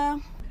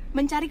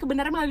mencari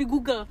kebenaran melalui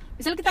Google.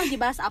 Misalnya kita lagi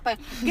bahas apa ya,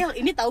 Gel,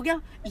 ini tahu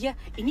Gel? Iya,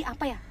 ini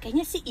apa ya?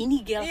 Kayaknya sih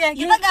ini Gel. Iya,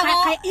 kita nggak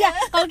mau.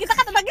 Kalau kita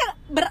kan orangnya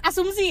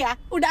berasumsi ya,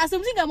 udah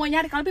asumsi nggak mau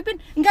nyari. Kalau Pipin,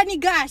 enggak nih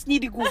guys,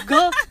 nih di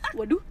Google.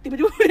 Waduh,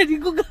 tiba-tiba udah di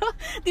Google,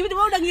 tiba-tiba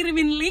udah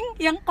ngirimin link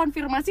yang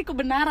konfirmasi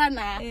kebenaran.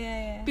 Nah,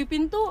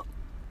 Pipin tuh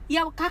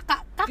ya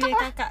kakak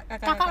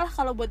lah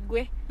kalau buat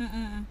gue.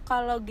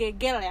 Kalau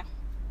gegel ya,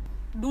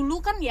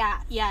 dulu kan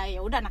ya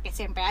udah anak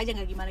SMP aja,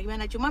 nggak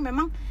gimana. Cuma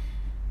memang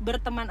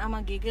berteman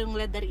sama gegel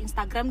ngeliat dari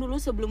Instagram dulu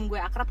sebelum gue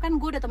akrab kan,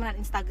 gue udah temenan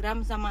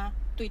Instagram sama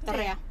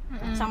Twitter ya,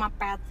 sama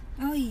Pet.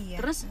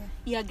 Terus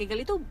ya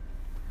gegel itu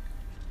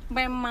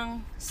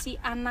memang si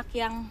anak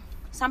yang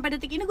sampai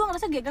detik ini gue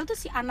ngerasa gegel tuh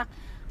si anak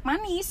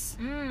manis.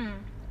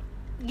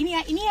 Gini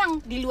ya, ini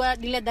yang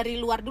dilihat dari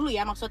luar dulu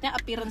ya, maksudnya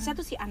appearance-nya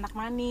tuh si anak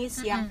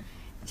manis yang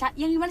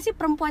gimana sih,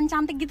 perempuan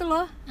cantik gitu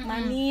loh,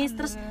 manis,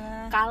 terus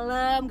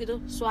kalem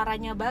gitu,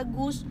 suaranya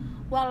bagus.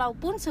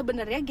 Walaupun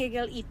sebenarnya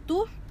gegel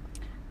itu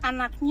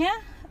anaknya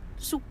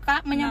suka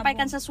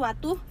menyampaikan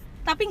sesuatu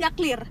tapi nggak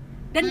clear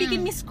dan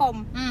bikin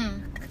miskom.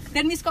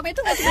 Dan miskom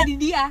itu nggak cuma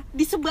di dia,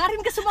 disebarin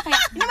ke semua kayak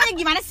ini mah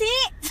gimana sih?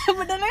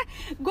 Sebenarnya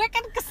gue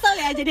kan kesel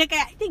ya, jadi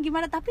kayak ini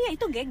gimana, tapi ya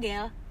itu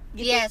gegel.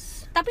 Gitu.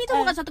 Tapi itu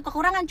bukan suatu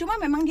kekurangan, cuma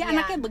memang dia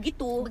anaknya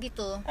begitu.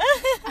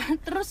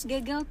 Terus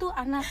gegel tuh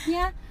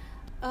anaknya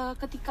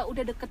ketika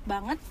udah deket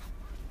banget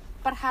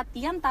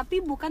perhatian, tapi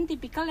bukan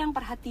tipikal yang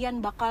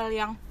perhatian bakal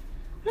yang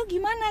lo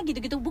gimana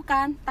gitu-gitu,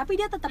 bukan. Tapi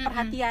dia tetap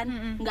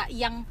perhatian, nggak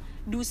yang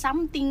do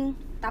something,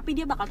 tapi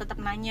dia bakal tetap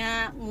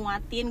nanya,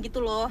 nguatin gitu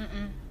loh.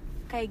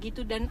 Kayak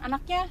gitu. Dan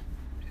anaknya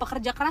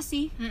pekerja keras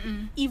sih.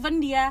 Even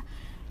dia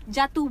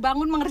jatuh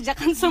bangun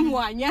mengerjakan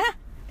semuanya,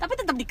 tapi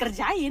tetap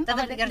dikerjain.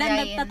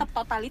 Dan tetap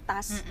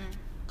totalitas.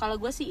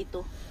 Kalau gue sih itu.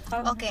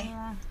 Oke.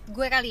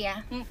 Gue kali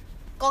ya.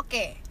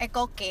 Oke.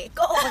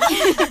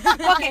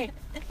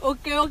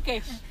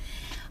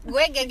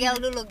 Gue gegel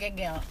dulu,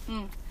 gegel.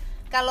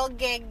 Kalau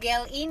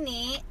gegel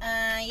ini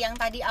yang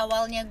tadi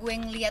awalnya gue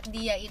ngeliat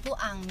dia itu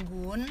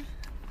anggun.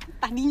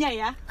 Tadinya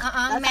ya.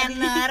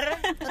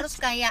 Manner. Terus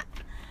kayak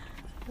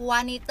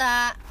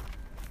wanita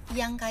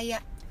yang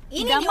kayak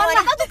ini nih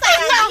wanita tuh kayak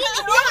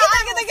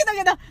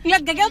gitu.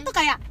 Ngeliat gegel tuh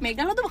kayak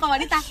Mega lo tuh bukan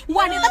wanita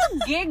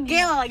tuh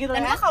gegel gitu.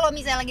 Dan gue kalau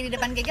misalnya lagi di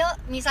depan gegel,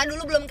 misalnya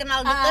dulu belum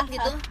kenal deket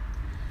gitu,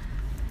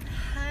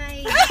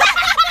 hai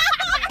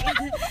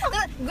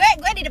Terus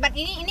gue di depan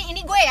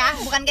ini gue ya,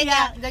 bukan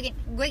gegel.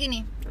 Gue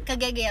gini, ke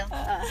gegel.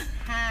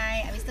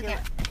 Hai, abis itu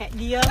kayak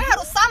dia. Gue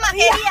harus sama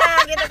kayak dia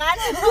gitu kan.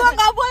 Gue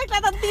nggak boleh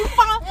kelihatan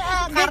timpang.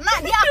 Karena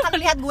dia akan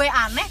lihat gue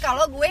aneh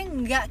kalau gue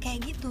nggak kayak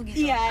gitu.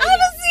 Iya.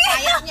 Apa sih?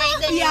 Kayaknya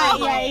itu.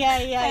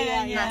 Iya.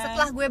 Nah,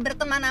 setelah gue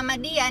berteman sama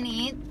dia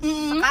nih,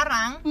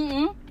 sekarang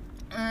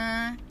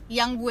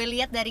yang gue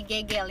lihat dari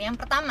gegel yang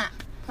pertama,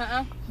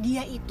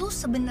 dia itu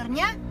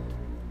sebenarnya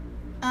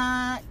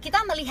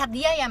kita melihat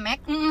dia ya,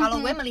 Mac.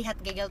 Kalau gue melihat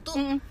gegel tuh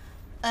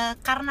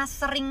karena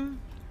sering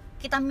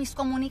kita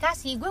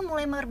miskomunikasi, gue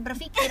mulai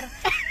berpikir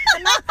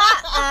kenapa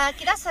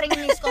kita sering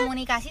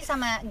miskomunikasi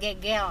sama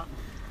gegel.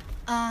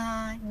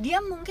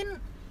 Dia mungkin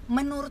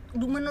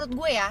menurut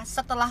gue ya,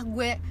 setelah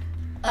gue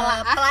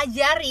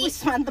pelajari. Wih,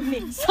 mantep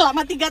nih.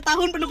 Selama 3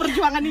 tahun penuh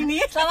perjuangan ini.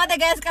 Selamat ya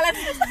guys, kalian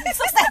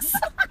sukses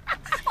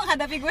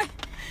menghadapi gue.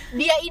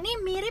 Dia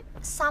ini mirip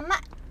sama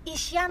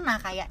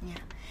Isyana kayaknya.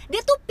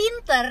 Dia tuh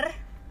pinter,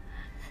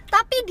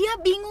 tapi dia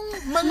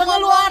bingung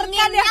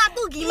mengeluarkannya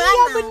tuh gimana.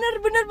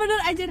 Iya, bener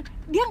aja.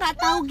 Dia nggak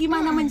tahu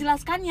gimana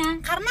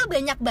menjelaskannya. Karena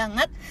banyak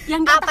banget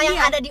yang apa yang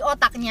ada di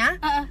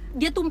otaknya.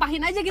 Dia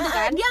tumpahin aja gitu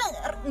kan. Dia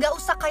nggak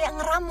usah kayak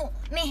ngeramu.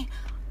 Nih,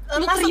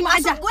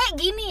 maksud gue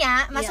gini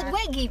ya. Maksud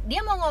gue gini.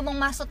 Dia mau ngomong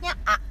maksudnya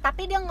A,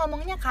 tapi dia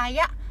ngomongnya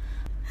kayak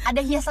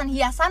ada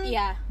hiasan-hiasan.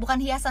 Bukan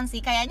hiasan sih,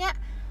 kayaknya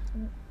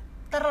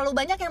terlalu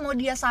banyak yang mau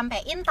dia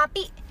sampein,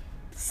 tapi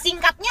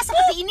singkatnya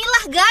seperti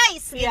inilah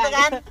guys, gitu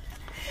kan.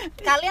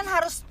 Kalian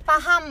harus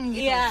paham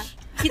gitu.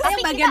 Kita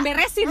yang bagian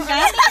beresin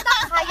kan. Kita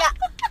kayak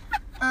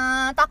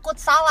takut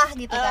salah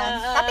gitu kan.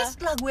 Tapi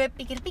setelah gue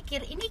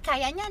pikir-pikir, ini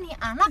kayaknya nih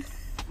anak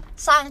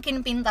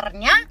saking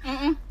pinternya,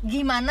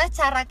 gimana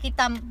cara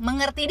kita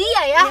mengerti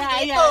dia ya,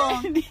 gitu.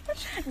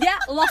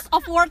 Dia loss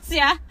of words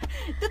ya.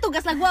 Itu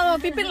tugas lagu sama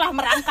Pipin lah,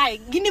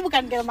 merangkai. Gini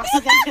bukan Gel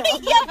maksudnya.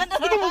 Iya benar.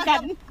 Ini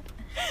bukan.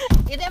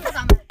 Itu yang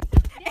pertama.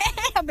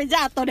 Sampai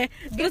jatuh deh.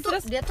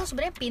 Dia tuh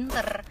sebenarnya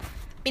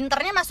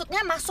pinternya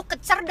maksudnya masuk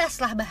ke cerdas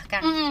lah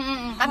bahkan.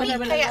 Tapi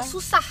kayak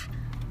susah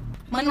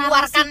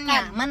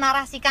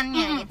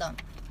menarasikannya gitu.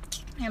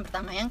 Yang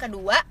pertama. Yang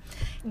kedua,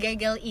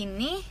 gegel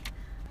ini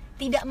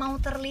tidak mau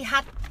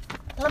terlihat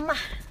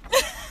lemah.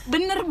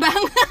 Bener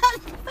banget.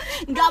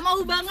 Nggak mau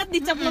banget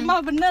dicap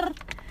lemah, bener.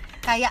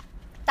 Kayak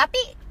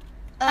tapi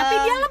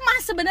dia lemah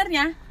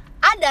sebenarnya.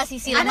 Ada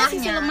sisi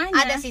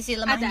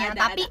lemahnya.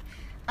 Tapi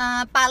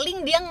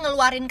paling dia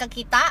ngeluarin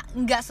ke kita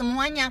nggak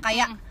semuanya.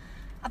 Kayak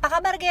apa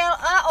kabar Gel?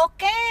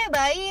 Oke,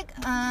 baik.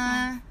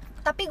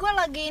 Tapi gue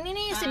lagi ini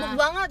nih sibuk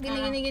banget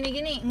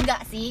gini.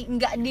 Enggak sih,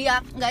 enggak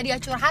dia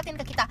curhatin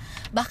ke kita.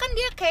 Bahkan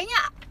dia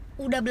kayaknya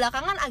udah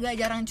belakangan agak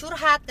jarang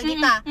curhat ke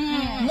kita.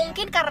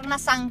 Mungkin karena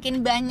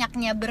saking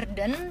banyaknya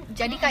burden,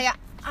 jadi kayak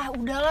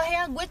udahlah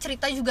ya, gue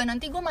cerita juga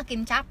nanti gue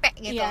makin capek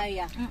gitu.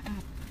 Iya.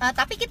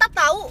 Tapi kita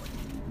tahu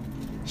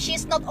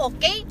she's not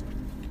okay.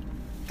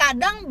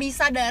 Kadang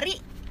bisa dari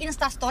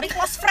Instastory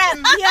close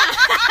friend.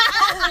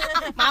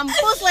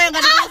 Mampus lo yang gak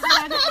ada close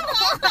friend.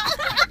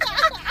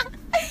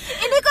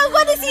 Ini kok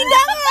gue di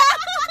sidang ya?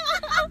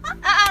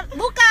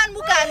 Bukan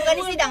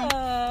di sidang.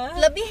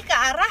 Lebih ke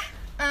arah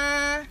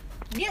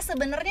dia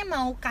sebenarnya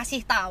mau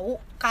kasih tahu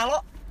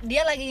kalau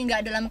dia lagi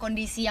nggak dalam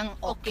kondisi yang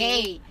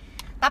oke.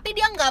 Tapi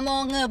dia nggak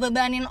mau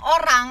ngebebanin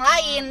orang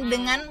lain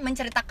dengan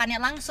menceritakannya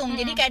langsung.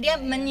 Jadi kayak dia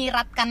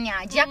menyiratkannya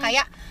aja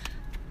kayak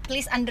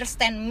please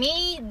understand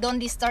me,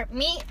 don't disturb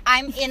me,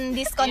 I'm in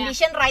this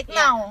condition right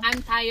now.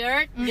 I'm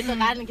tired, gitu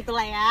kan,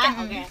 gitulah ya.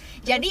 Oke.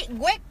 Jadi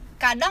gue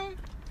kadang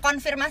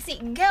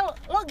konfirmasi, Gel,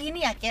 lo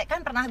gini ya, kayak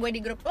kan pernah gue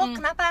di grup, lo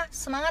kenapa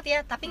semangat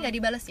ya, tapi nggak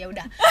dibales, ya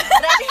udah.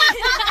 Berarti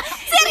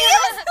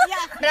serius,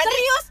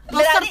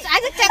 lo search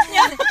aja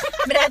chatnya.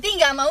 Berarti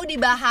nggak mau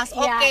dibahas,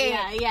 oke,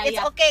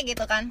 it's okay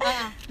gitu kan.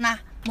 Nah,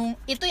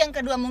 itu yang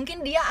kedua,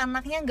 mungkin dia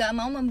anaknya nggak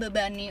mau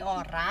membebani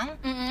orang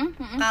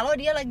kalau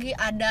dia lagi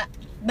ada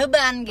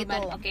beban gitu.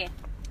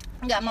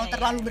 Nggak mau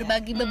terlalu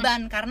berbagi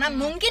beban karena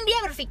mungkin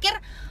dia berpikir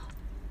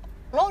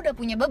lo udah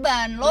punya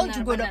beban, lo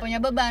juga udah punya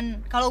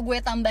beban. Kalau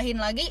gue tambahin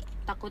lagi,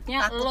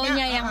 takutnya lo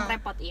nya yang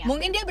repot.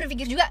 Mungkin dia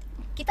berpikir juga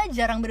kita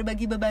jarang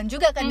berbagi beban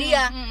juga ke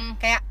dia.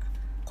 Kayak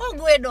kok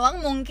gue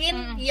doang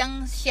mungkin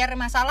yang share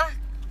masalah,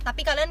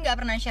 tapi kalian nggak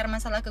pernah share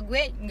masalah ke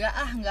gue. Nggak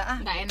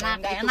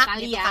enak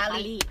gitu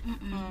kali.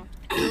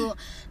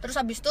 Terus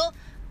habis itu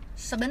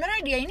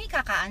sebenarnya dia ini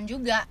kakaan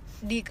juga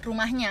di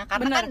rumahnya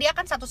karena kan dia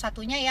kan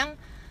satu-satunya yang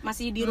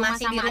masih di rumah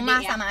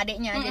sama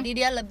adeknya. Jadi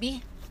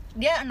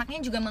dia anaknya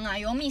juga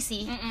mengayomi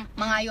sih,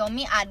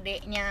 mengayomi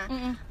adeknya,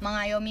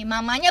 mengayomi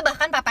mamanya,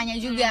 bahkan papanya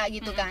juga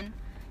gitu kan.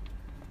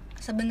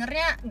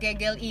 Sebenarnya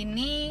gegel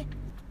ini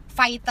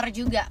fighter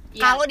juga.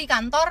 Kalau di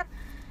kantor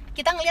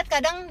kita ngelihat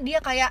kadang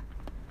dia kayak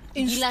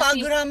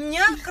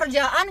Instagramnya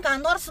kerjaan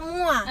kantor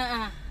semua,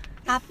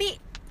 tapi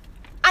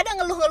ada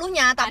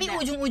ngeluh-ngeluhnya, tapi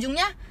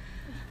ujung-ujungnya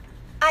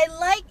I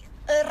like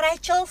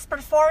Rachel's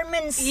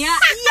performance. Iya,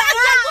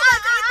 gue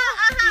baca itu.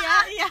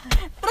 Iya.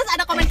 Terus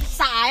ada komen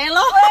saya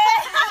loh.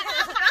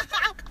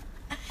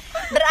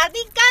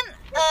 Berarti kan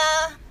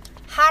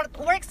hard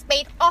work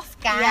paid off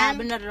kan? Iya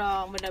bener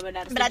dong,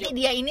 benar-benar. Berarti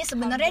dia ini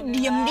sebenarnya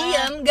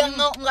diem-diem,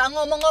 nggak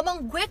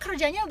ngomong-ngomong. Gue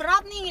kerjanya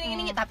berat nih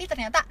gini-gini, tapi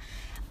ternyata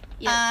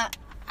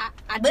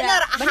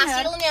bener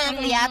hasilnya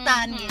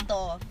kelihatan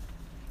gitu.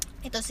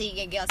 Itu sih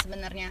Gegel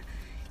sebenarnya.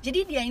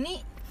 Jadi dia ini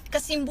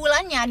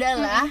kesimpulannya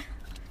adalah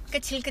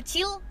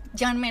kecil-kecil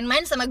jangan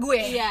main-main sama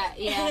gue.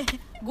 Iya.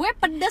 Gue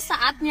pedes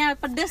saatnya,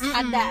 pedes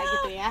ada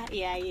gitu ya.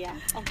 Iya.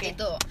 Oke.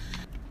 Gitu.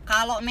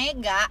 Kalau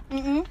Mega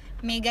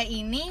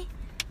ini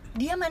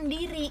dia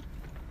mandiri.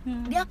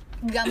 Dia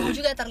gak mau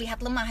juga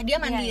terlihat lemah.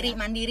 Dia mandiri.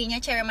 Mandirinya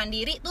cewek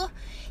mandiri tuh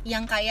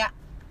yang kayak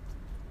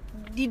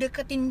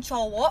dideketin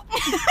cowok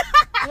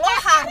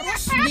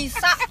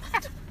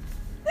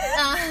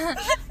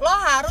lo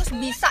harus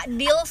bisa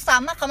deal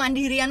sama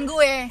kemandirian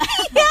gue.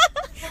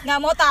 Nggak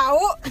mau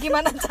tahu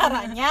gimana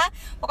caranya,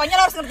 pokoknya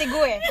lo harus ngerti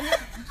gue.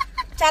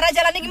 Cara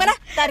jalannya gimana?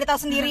 Cari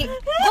tahu sendiri.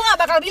 Gue nggak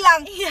bakal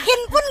bilang.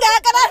 Hint pun nggak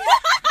akan ada.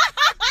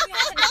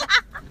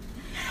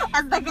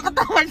 Astaga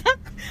ketawanya.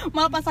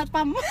 Maaf Pak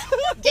Satpam.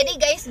 Jadi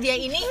guys, dia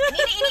ini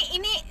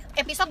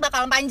episode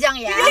bakal panjang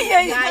ya.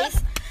 Guys.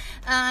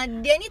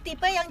 Dia ini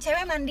tipe yang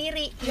cewek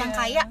mandiri, yang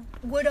kayak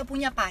gue udah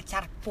punya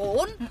pacar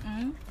pun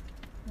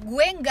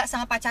gue nggak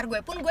sama pacar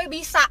gue pun gue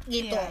bisa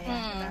gitu.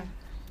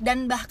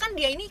 Dan bahkan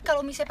dia ini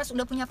kalau misalnya pas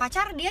udah punya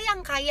pacar, dia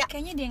yang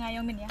kayaknya dia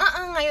ngayomin ya.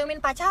 Ngayomin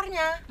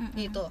pacarnya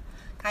gitu.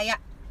 Kayak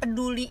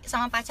peduli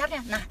sama pacarnya.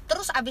 Nah,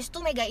 terus abis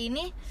itu Mega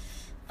ini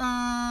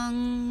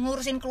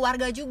ngurusin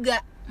keluarga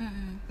juga.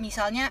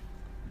 Misalnya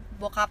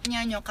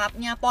bokapnya,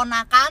 nyokapnya,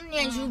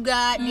 ponakannya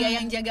juga dia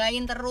yang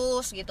jagain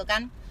terus gitu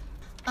kan.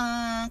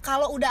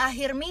 Kalau udah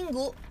akhir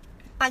minggu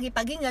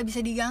pagi-pagi nggak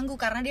bisa diganggu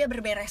karena dia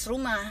berberes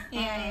rumah.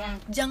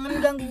 Jangan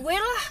ganggu gue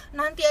lah,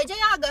 nanti aja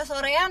ya agak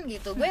sorean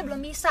gitu, gue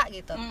belum bisa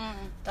gitu.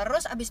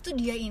 Terus abis itu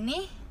dia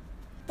ini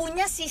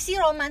punya sisi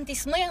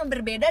romantisme yang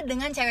berbeda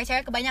dengan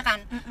cewek-cewek kebanyakan.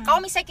 Kalau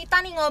misalnya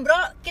kita nih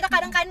ngobrol, kita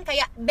kadang kan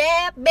kayak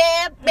beb,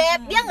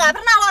 dia nggak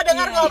pernah lo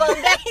dengar ngomong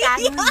beb kan?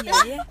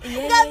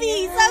 Nggak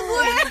bisa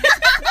gue.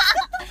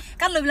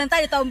 Kan lo bilang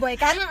tadi tomboy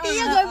kan?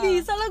 Iya nggak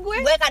bisa lah gue.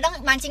 Gue kadang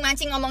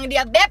mancing ngomong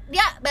dia beb,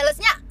 dia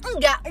balesnya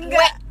enggak.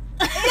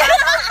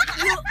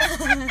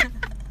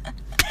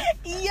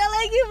 Iya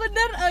lagi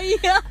bener.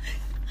 Iya.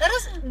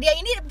 Terus dia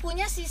ini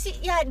punya sisi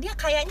ya dia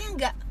kayaknya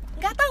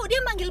nggak tahu, dia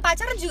manggil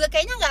pacar juga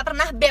kayaknya nggak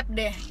pernah beb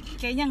deh.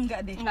 Kayaknya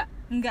enggak deh.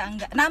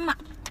 Enggak. Nama.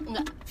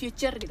 Enggak,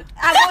 future gitu.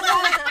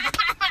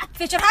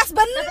 Future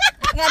husband.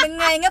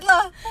 Enggak inget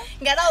loh.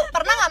 Nggak tahu,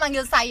 pernah nggak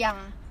manggil sayang?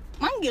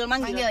 Manggil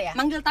ya.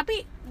 Manggil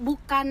tapi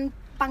bukan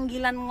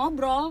panggilan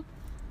ngobrol.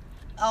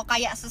 Oh,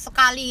 kayak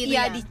sesekali gitu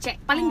ya. Iya, di chat,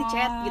 paling di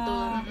chat gitu.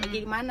 Lagi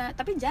gimana?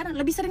 Tapi jarang,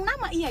 lebih sering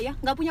nama ya.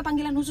 Nggak punya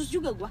panggilan khusus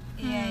juga gua.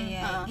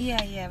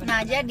 Iya.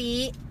 Nah,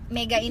 jadi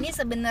Mega ini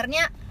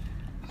sebenarnya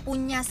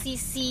punya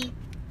sisi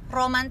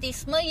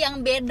romantisme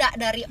yang beda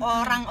dari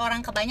orang-orang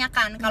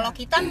kebanyakan. Kalau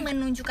kita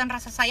menunjukkan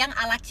rasa sayang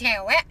ala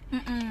cewek,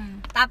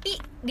 tapi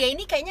dia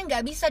ini kayaknya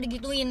nggak bisa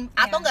digituin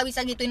atau nggak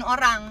bisa gituin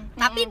orang.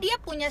 Tapi dia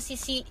punya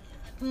sisi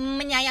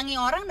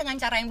menyayangi orang dengan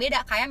cara yang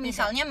beda, kayak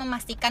misalnya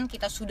memastikan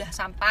kita sudah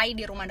sampai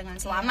di rumah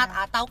dengan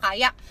selamat, atau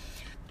kayak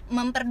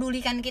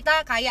memperdulikan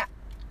kita, kayak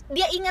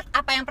dia ingat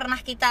apa yang pernah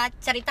kita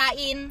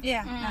ceritain,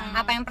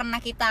 apa yang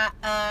pernah kita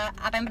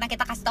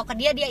kasih tahu ke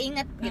dia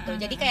ingat gitu.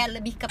 Jadi kayak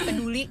lebih ke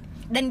peduli,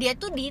 dan dia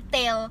tuh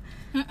detail.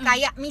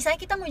 Kayak misalnya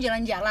kita mau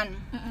jalan-jalan,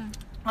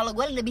 kalau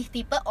gue lebih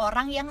tipe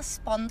orang yang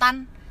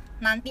spontan,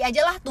 nanti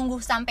aja lah,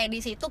 tunggu sampai di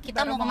situ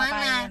kita mau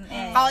kemana.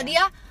 Kalau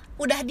dia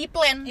udah di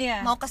plan,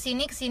 mau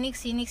kesini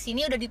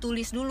udah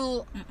ditulis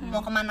dulu,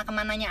 mau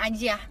kemananya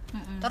aja.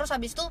 Terus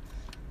habis itu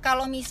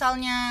kalau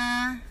misalnya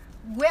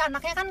gue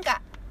anaknya kan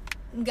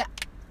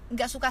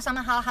nggak suka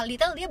sama hal-hal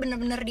detail, dia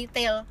bener-bener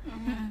detail.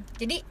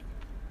 Jadi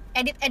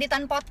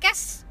editan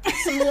podcast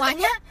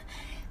semuanya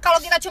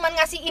kalau kita cuma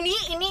ngasih ini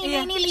 5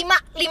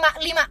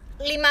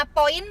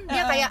 poin,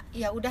 dia kayak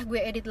ya udah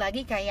gue edit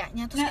lagi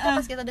kayaknya. Terus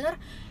pas kita dengar,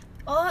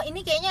 oh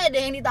ini kayaknya ada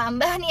yang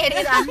ditambah nih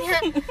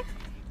editannya.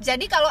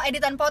 Jadi kalau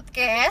editan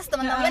podcast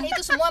teman-teman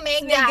itu semua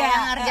Mega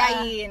yang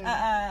ngerjain.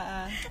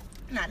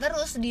 Nah,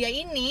 terus dia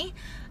ini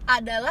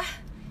adalah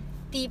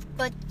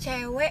tipe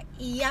cewek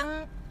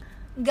yang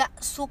nggak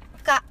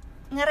suka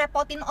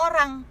ngerepotin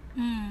orang.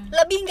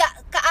 Lebih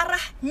nggak ke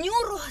arah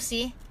nyuruh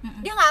sih.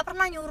 Dia nggak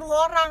pernah nyuruh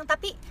orang,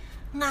 tapi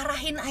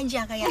ngarahin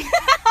aja kayak.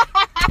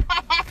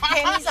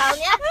 Kayak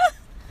misalnya,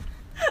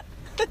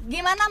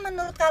 gimana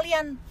menurut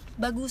kalian?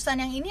 Bagusan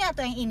yang ini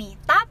atau yang ini?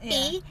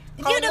 Tapi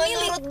kalau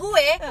menurut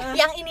gue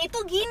yang ini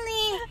tuh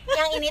gini,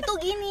 yang ini tuh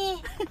gini.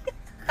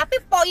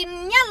 Tapi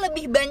poinnya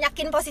lebih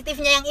banyakin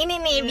positifnya yang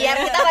ini nih,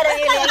 biar kita pada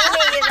milih yang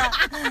ini gitu.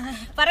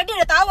 Padahal dia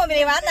udah tahu mau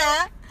milih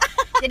mana.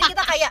 Jadi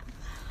kita kayak,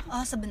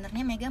 oh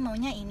sebenarnya Mega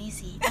maunya ini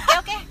sih.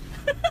 Oke.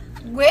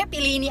 Gue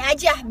pilih ini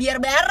aja biar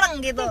bareng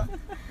gitu.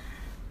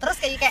 Terus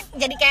jadi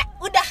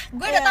kayak udah,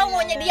 gue udah tahu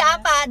maunya dia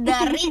apa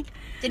dari.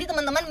 Jadi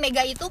teman-teman,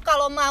 Mega itu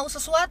kalau mau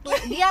sesuatu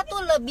dia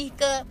tuh lebih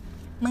ke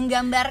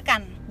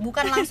menggambarkan,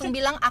 bukan langsung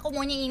bilang aku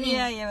maunya ini.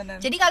 Benar.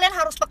 Jadi kalian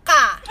harus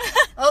peka,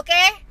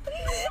 oke?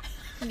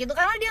 Gitu,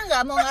 karena dia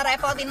nggak mau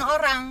ngerepotin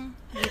orang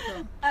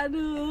gitu.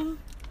 Aduh.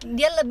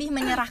 dia lebih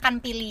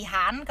menyerahkan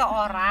pilihan ke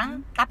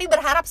orang, tapi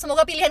berharap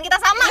semoga pilihan kita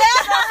sama.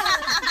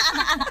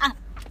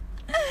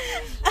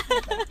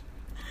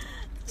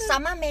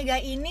 Sama Mega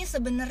ini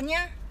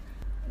sebenarnya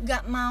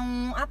nggak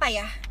mau apa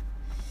ya,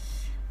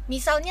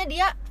 misalnya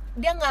dia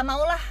nggak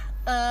mau lah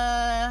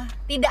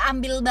tidak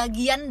ambil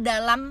bagian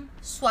dalam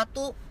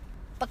suatu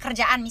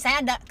pekerjaan, misalnya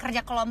ada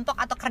kerja kelompok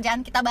atau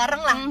kerjaan kita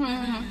bareng lah.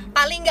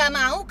 Paling nggak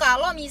mau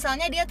kalau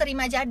misalnya dia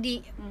terima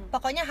jadi.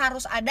 Pokoknya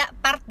harus ada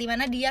part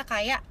dimana dia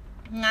kayak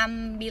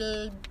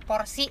ngambil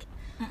porsi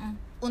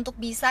untuk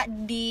bisa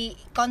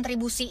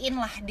dikontribusiin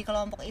lah di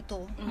kelompok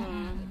itu.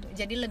 Gitu.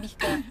 Jadi lebih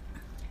ke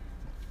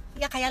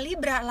ya kayak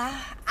Libra lah,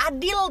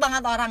 adil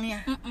banget orangnya.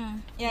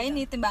 Ya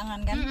ini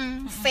timbangan kan.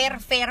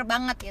 Fair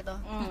banget gitu.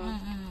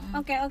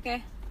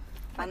 Oke.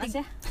 Panas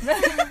ya.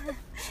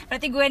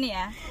 Berarti gue nih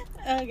ya.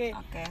 Oke.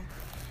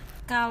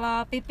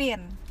 Kalau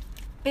Pipin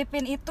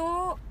itu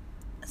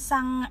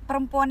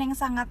perempuan yang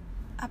sangat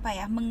apa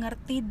ya,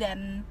 mengerti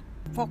dan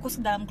fokus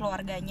dalam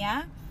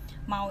keluarganya,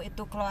 mau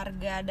itu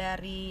keluarga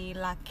dari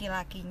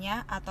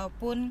laki-lakinya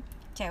ataupun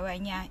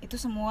ceweknya,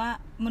 itu semua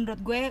menurut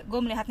gue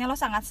melihatnya lo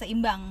sangat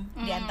seimbang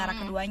di antara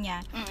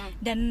keduanya.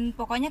 Dan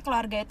pokoknya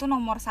keluarga itu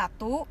nomor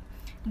satu,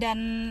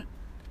 dan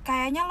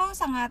kayaknya lo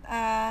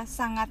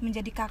sangat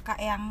menjadi kakak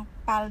yang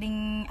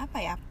paling apa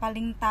ya,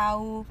 paling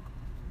tahu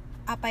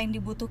apa yang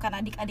dibutuhkan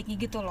adik-adiknya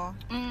gitu loh.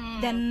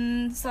 Dan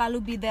selalu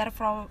be there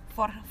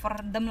for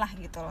them lah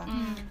gitu loh.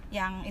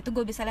 Yang itu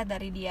gue bisa lihat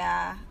dari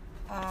dia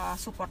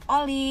support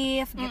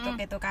Olive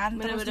gitu kan.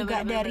 Terus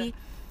juga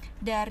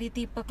dari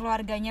tipe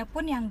keluarganya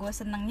pun yang gue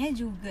senengnya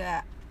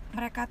juga,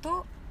 mereka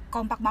tuh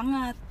kompak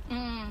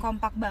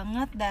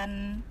banget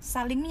dan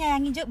saling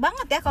menyayangi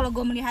banget ya kalau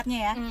gue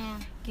melihatnya ya.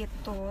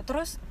 Gitu.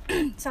 Terus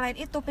selain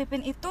itu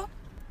Pipin itu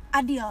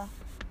adil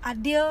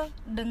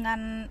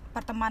dengan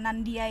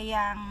pertemanan dia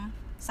yang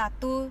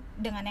satu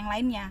dengan yang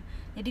lainnya.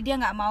 Jadi dia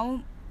nggak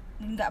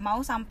mau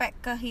sampai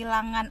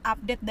kehilangan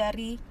update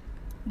dari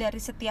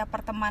setiap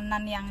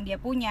pertemanan yang dia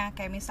punya,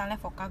 kayak misalnya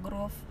Voka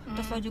Groove.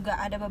 Terus lo juga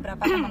ada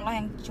beberapa teman lo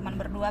yang cuman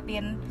berdua,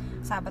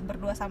 sahabat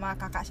berdua sama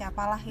kakak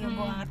siapalah ya,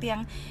 gue nggak ngerti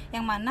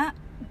yang mana.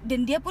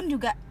 Dan dia pun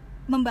juga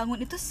membangun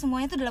itu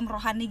semuanya itu dalam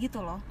rohani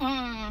gitu loh.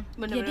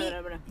 Bener.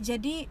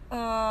 Jadi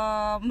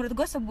menurut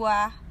gue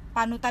sebuah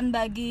panutan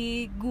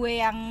bagi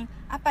gue yang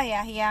apa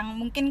ya, yang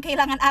mungkin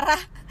kehilangan arah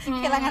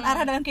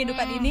dalam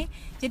kehidupan ini.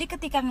 Jadi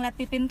ketika ngeliat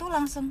Pipin tuh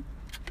langsung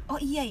oh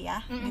iya ya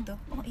gitu,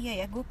 oh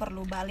iya ya, gue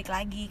perlu balik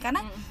lagi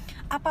karena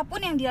apapun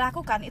yang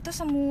dilakukan itu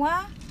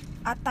semua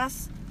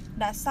atas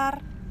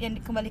dasar yang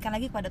dikembalikan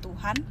lagi kepada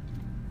Tuhan.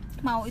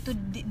 Mau itu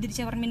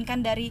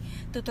dicerminkan dari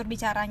tutur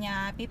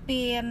bicaranya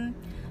Pipin,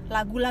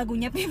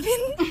 lagu-lagunya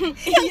Pipin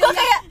yang gue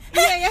kayak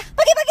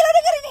pagi-pagi lo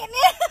dengerin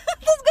ini.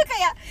 Terus gue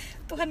kayak,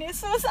 Tuhan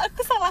Yesus,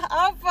 aku salah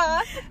apa?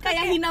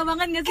 Kayak hina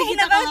banget gak sih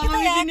kita kalau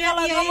ngomongin gini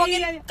kalau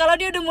ngomongin, kalau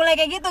dia udah mulai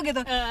kayak gitu.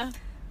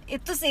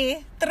 Itu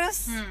sih.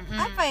 Terus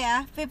apa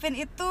ya, Pipin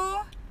itu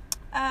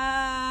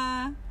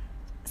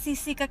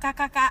sisi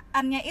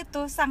kekakakaannya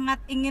itu sangat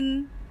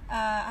ingin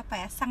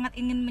sangat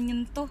ingin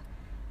menyentuh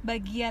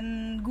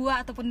bagian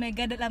gua ataupun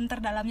Mega dalam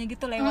terdalamnya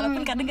gitu lah.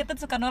 Walaupun kadang kita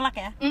suka nolak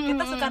ya.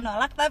 Kita suka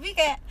nolak, tapi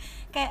kayak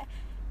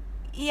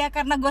iya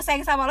karena gue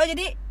sayang sama lo,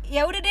 jadi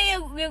ya udah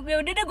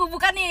deh gue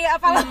bukan nih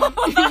apa lo.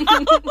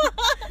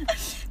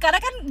 Karena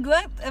kan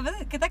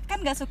kita kan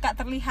nggak suka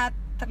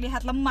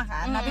terlihat lemah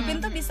kan. Nah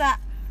Pipin tuh bisa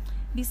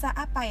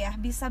apa ya,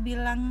 bisa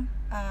bilang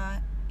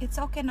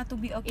it's okay not to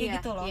be okay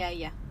gitu loh.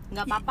 Iya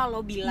nggak apa-apa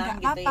lo bilang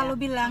nggak apa-apa lo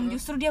bilang,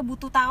 justru dia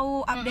butuh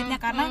tahu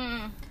update-nya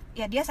karena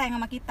ya dia sayang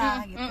sama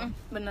kita gitu.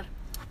 Bener.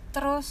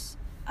 Terus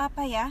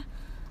apa ya,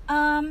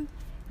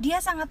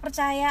 dia sangat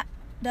percaya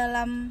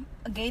dalam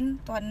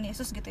Tuhan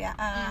Yesus gitu ya,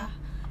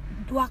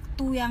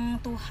 waktu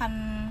yang Tuhan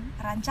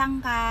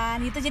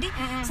rancangkan gitu. Jadi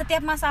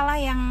setiap masalah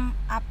yang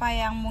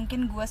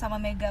mungkin gue sama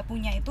Mega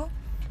punya itu,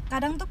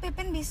 kadang tuh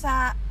Pipin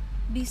bisa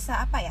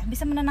apa ya,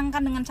 bisa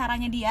menenangkan dengan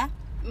caranya dia.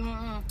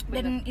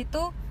 Dan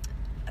itu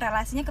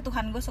relasinya ke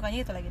Tuhan, gue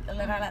sukanya itu lagi,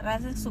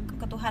 relasi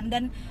ke Tuhan,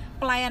 dan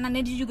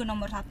pelayanannya dia juga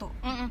nomor satu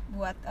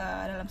buat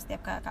dalam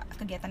setiap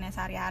kegiatannya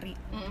sehari-hari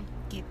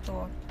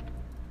gitu.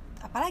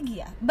 Apalagi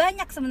ya,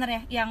 banyak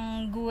sebenarnya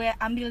yang gue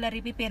ambil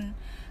dari Pipin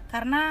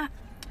karena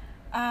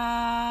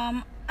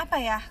apa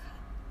ya,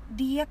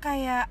 dia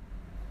kayak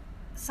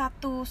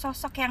satu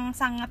sosok yang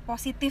sangat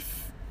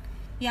positif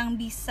yang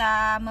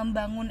bisa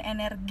membangun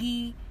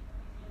energi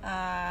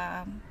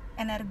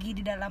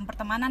di dalam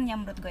pertemanannya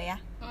menurut gue ya.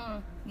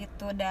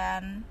 Gitu.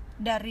 Dan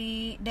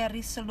dari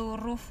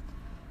seluruh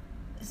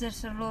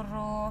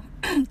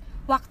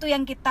waktu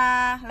yang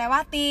kita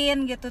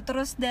lewatin gitu,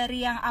 terus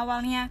dari yang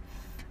awalnya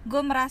gue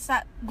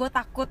merasa gue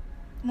takut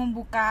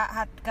membuka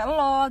hati ke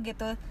lo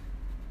gitu,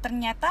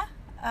 ternyata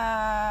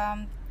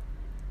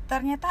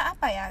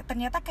apa ya,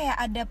 ternyata kayak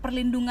ada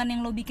perlindungan yang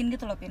lo bikin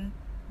gitu loh Pin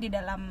di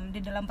dalam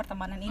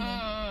pertemanan ini.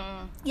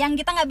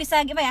 Yang kita nggak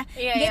bisa gimana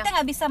ya, kita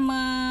nggak bisa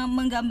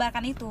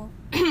menggambarkan itu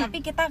tapi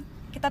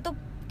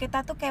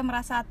kita tuh kayak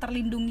merasa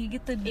terlindungi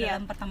gitu di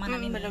dalam pertemanan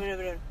ini.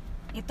 Bener.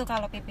 Itu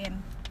kalau Pipin.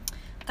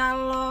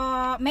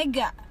 Kalau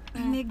Mega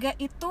Mega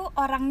itu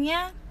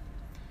orangnya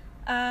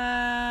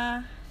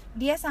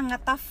dia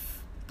sangat tough,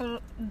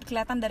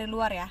 kelihatan dari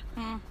luar ya.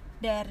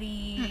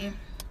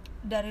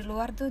 Dari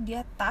luar tuh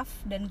dia tough,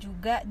 dan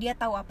juga dia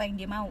tahu apa yang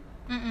dia mau.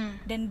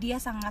 Dan dia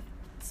sangat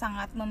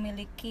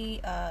memiliki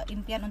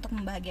impian untuk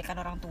membahagiakan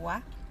orang tua,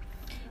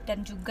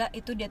 dan juga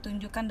itu dia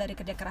tunjukkan dari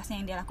kerja kerasnya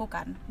yang dia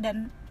lakukan.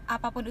 Dan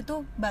apapun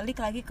itu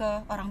balik lagi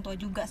ke orang tua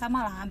juga,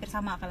 sama lah, hampir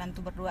sama kalian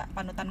tuh berdua,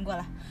 panutan gue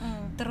lah.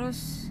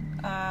 Terus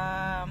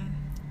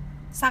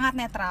sangat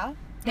netral.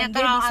 Dan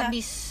netral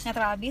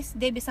abis,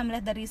 dia bisa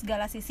melihat dari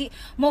segala sisi.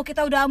 Mau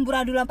kita udah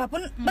amburadul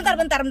apapun, bentar,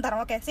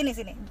 oke, sini,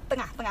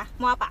 tengah,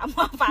 mau apa?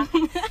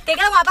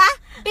 Kayak mau apa?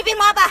 Pipin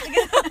mau apa?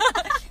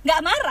 Nggak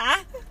marah,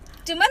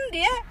 cuman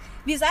dia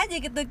bisa aja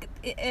gitu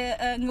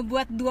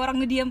ngebuat dua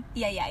orang ngediam.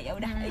 Iya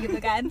udah gitu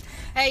kan.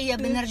 Iya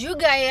bener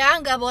juga ya,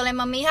 nggak boleh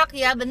memihak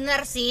ya,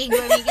 bener sih gue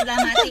mikir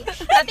dalam hati.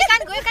 Tapi kan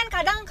gue kan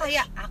kadang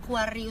kayak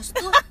Aquarius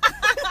tuh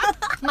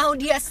mau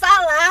dia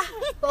salah,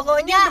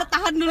 pokoknya dia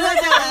bertahan dulu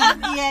aja.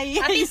 Iya.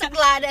 Tapi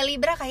setelah ada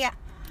Libra kayak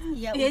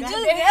ya udah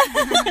juga.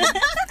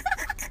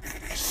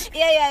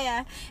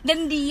 Iya.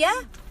 Dan dia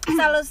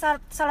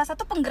salah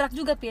satu penggerak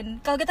juga,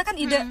 Pin. Kalau kita kan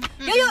ide,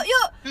 yuk,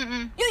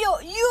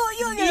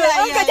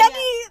 nggak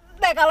jadi.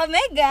 Nah kalau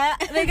Mega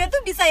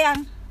tuh bisa yang,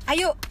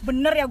 ayo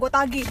bener ya gue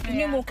tagih,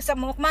 ini mau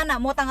kemana,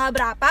 mau tanggal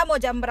berapa,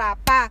 mau jam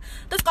berapa,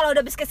 terus kalau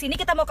udah habis kesini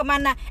kita mau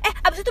kemana,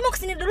 abis itu mau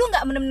kesini dulu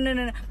nggak,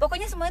 bener.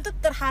 Pokoknya semuanya tuh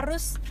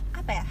harus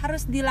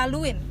harus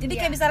dilaluin. Jadi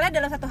kayak misalnya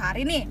dalam satu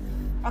hari nih,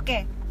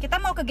 oke, kita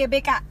mau ke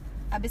GBK,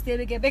 abis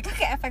dari GBK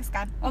ke FX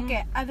kan,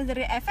 oke, abis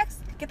dari FX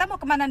kita mau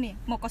kemana nih,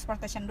 mau ke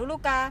sportation dulu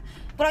kah,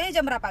 pulangnya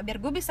jam berapa,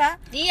 biar gue bisa.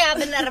 Iya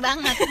bener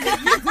banget.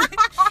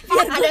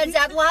 Ada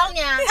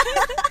jadwalnya.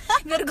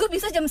 Biar gue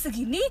bisa jam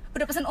segini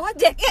udah pesan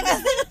ojek, ya kan?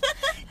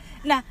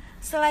 Nah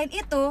selain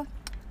itu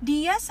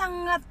dia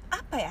sangat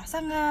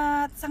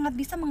sangat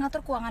bisa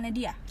mengatur keuangannya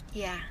dia.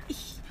 Iya.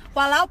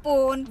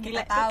 Walaupun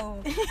kita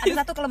tahu ada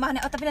satu kelemahannya,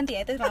 tapi nanti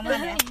ya itu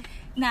kelemahannya.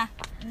 Nah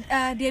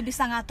dia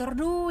bisa ngatur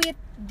duit,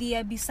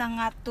 dia bisa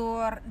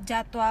ngatur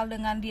jadwal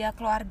dengan dia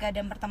keluarga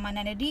dan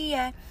pertemanannya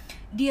dia.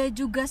 Dia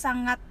juga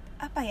sangat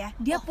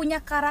dia punya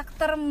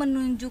karakter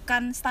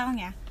menunjukkan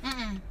stylenya.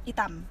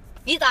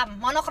 Hitam,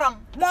 monokrom.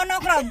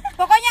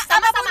 Pokoknya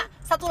sama.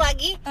 Satu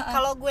lagi,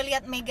 kalau gue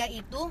lihat Mega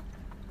itu,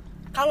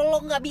 kalau lo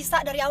nggak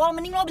bisa dari awal,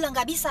 mending lo bilang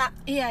nggak bisa.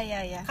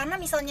 Iya. Karena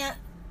misalnya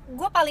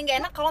gue paling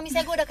gak enak kalau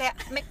misalnya gue udah kayak,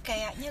 Meg,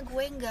 kayaknya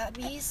gue nggak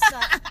bisa.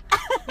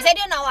 Misalnya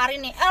dia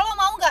nawarin nih, lo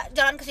mau nggak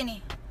jalan ke sini?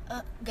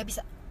 Nggak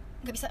bisa,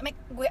 Meg,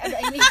 gue ada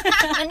ini.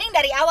 Mending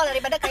dari awal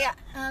daripada kayak,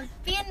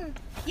 Pin,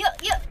 yuk,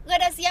 gue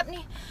udah siap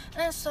nih.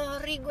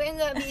 Sorry, gue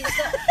nggak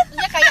bisa.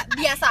 Dia kayak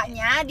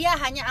biasanya dia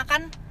hanya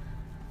akan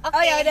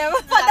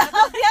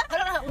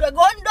udah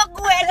gondok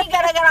gue nih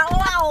gara-gara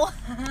lo.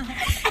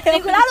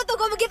 Minggu lalu tuh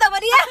gue begitu sama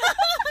dia.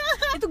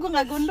 Itu gue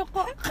nggak gondok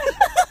kok.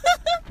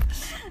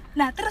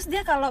 Nah terus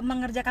dia kalau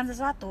mengerjakan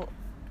sesuatu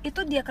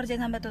itu dia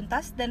kerjain sampai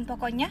tuntas, dan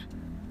pokoknya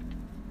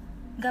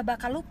nggak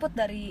bakal luput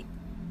dari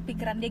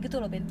pikiran dia gitu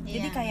loh, Ben.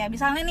 Jadi kayak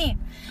misalnya nih,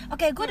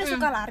 oke, gue udah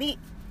suka lari,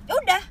 ya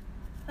udah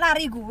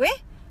lari gue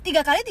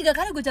 3 kali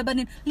gue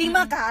jabanin,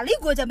 5 kali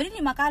gue jabanin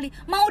 5 kali,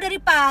 mau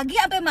dari pagi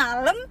sampai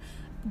malam.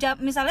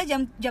 Misalnya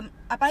jam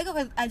apalagi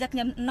gue ajak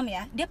jam 6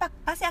 ya, dia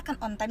pasti akan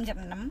on time jam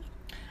 6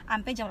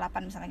 sampai jam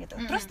 8 misalnya gitu.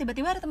 Terus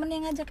tiba-tiba ada temen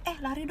yang ngajak,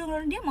 lari dong,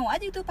 dia mau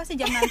aja itu pasti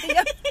jam nanti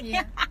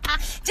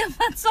jam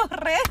 4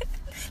 sore.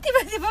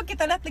 Tiba-tiba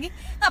kita lihat lagi,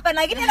 ngapain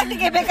lagi nih anak di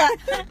GBK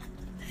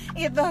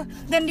gitu.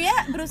 Dan dia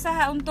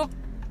berusaha untuk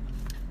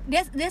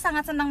dia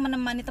sangat senang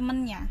menemani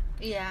temennya.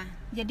 Iya.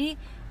 Jadi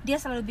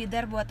dia selalu be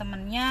there buat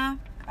temennya.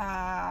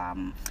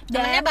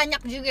 Temennya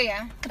banyak juga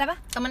ya. Kenapa?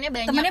 Temennya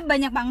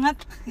banyak banget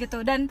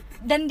gitu. Dan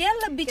dia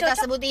lebih kita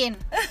cocok. Sebutin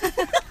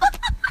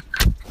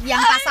yang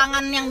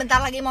pasangan yang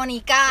bentar lagi mau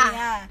nikah.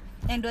 Iya.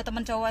 Yang 2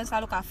 teman cowok yang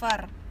selalu cover.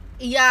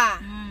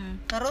 Iya.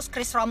 Terus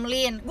Chris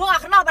Romlin, gue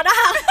gak kenal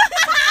padahal.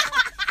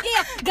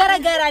 Iya,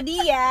 gara-gara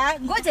dia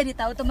gue jadi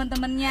tahu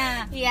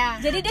teman-temannya. Iya.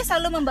 Jadi dia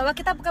selalu membawa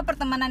kita ke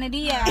pertemanannya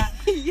dia.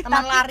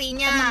 Teman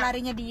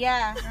larinya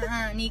dia.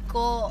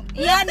 Niko.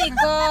 Iya,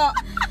 Niko.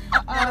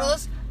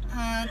 Terus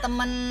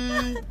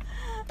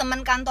temen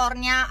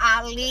kantornya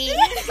Ali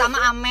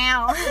sama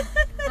Amel.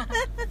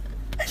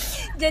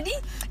 Jadi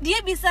dia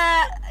bisa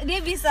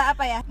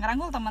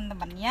ngerangkul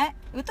teman-temannya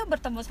itu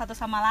bertemu satu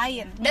sama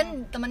lain.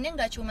 Dan temennya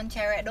nggak cuma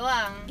cewek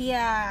doang.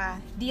 Iya,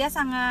 dia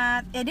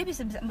sangat dia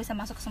bisa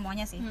masuk ke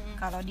semuanya sih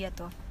kalau dia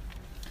tuh.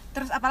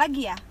 Terus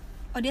apalagi ya?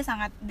 Dia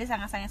sangat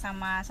sayang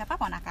sama siapa,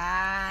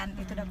 ponakan,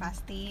 itu udah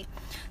pasti.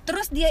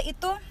 Terus dia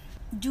itu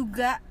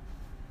juga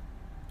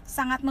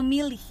sangat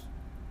memilih.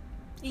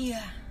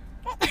 Iya.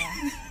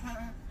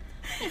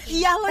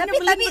 Iya lo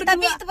tapi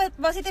itu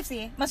positif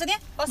sih. Maksudnya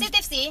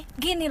positif sih.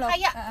 Gini loh.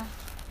 Kayak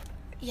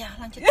ya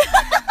lanjut.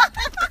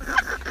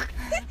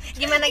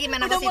 Gimana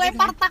udah positifnya?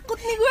 mulai takut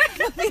nih gue.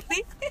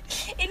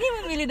 Ini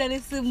memilih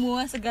dari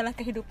segala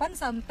kehidupan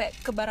sampai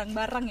ke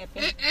barang-barang ya,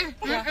 Pin.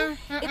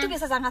 Itu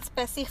bisa sangat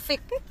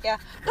spesifik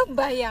ya. Lo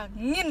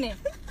bayangin nih,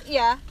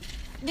 ya.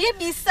 Dia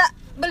bisa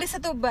beli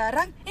satu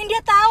barang yang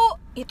dia tahu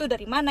itu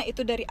dari mana,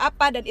 itu dari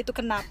apa, dan itu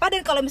kenapa,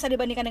 dan kalau misalnya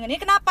dibandingkan dengan ini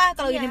kenapa,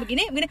 kalau ini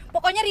begini,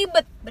 pokoknya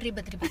ribet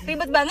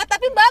banget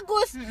tapi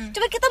bagus.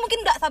 Cuma kita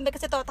mungkin nggak sampai ke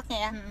situ otaknya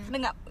ya.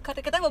 Nggak,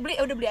 kita mau beli,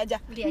 udah beli aja.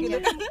 Gitu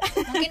kan.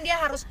 Mungkin dia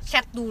harus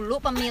chat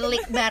dulu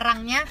pemilik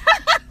barangnya.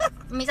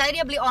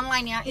 Misalnya dia beli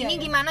online ya, ini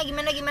gimana,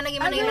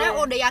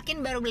 udah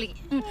yakin baru beli.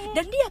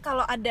 Dan dia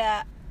kalau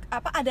ada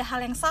hal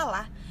yang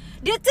salah,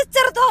 dia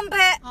cecer tuh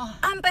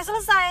sampai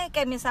selesai.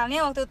 Kayak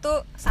misalnya waktu itu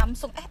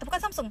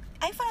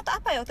iPhone atau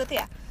apa ya waktu itu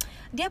ya,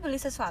 dia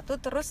beli sesuatu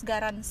terus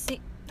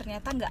garansi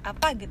ternyata nggak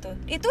apa gitu,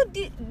 itu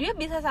dia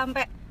bisa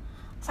sampai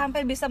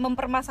bisa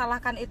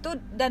mempermasalahkan itu,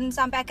 dan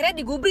sampai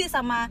akhirnya digubri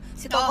sama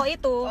si toko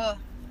itu.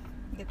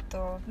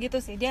 Gitu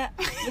sih dia.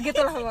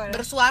 Begitulah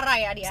bersuara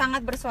ya dia,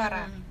 sangat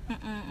bersuara.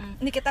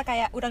 Ini kita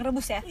kayak udang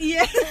rebus ya.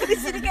 Iya, di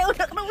sini kayak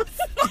udang rebus.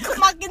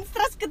 Makin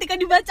stres ketika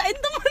dibacain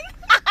teman.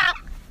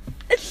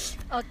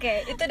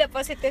 Oke, itu udah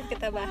positif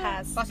kita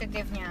bahas.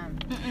 Positifnya.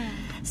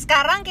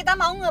 Sekarang kita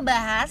mau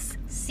ngebahas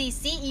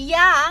sisi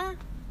yang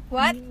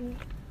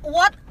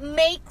what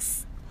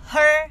makes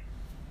her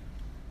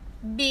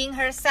being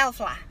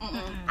herself lah.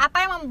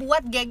 Apa yang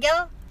membuat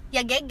gegel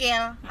ya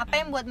gegel, apa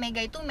yang membuat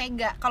mega itu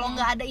mega. Kalau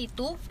nggak ada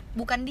itu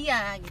bukan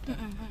dia gitu.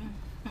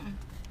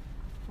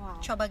 Wow.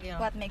 Coba Gel.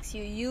 What makes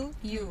you you?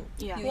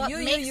 Yeah. What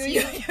makes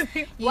you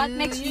What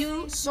makes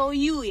you so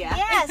you ya?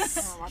 Yes.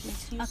 What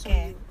makes you so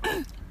Okay.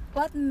 you?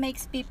 What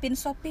makes Pipin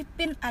so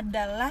Pipin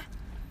adalah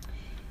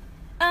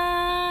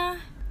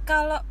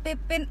kalau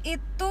Pipin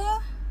itu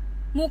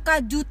muka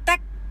jutek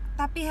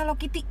tapi Hello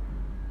Kitty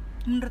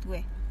menurut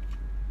gue.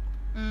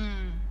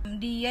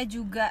 Dia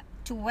juga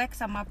cuek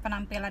sama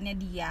penampilannya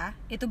dia,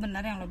 itu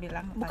benar yang lo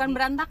bilang. Bukan tadi.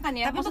 berantakan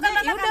ya. Tapi maksudnya bukan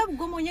berantakan. Yaudah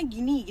gue maunya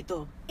gini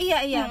gitu.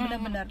 Iya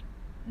benar-benar.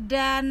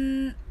 Dan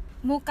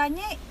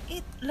mukanya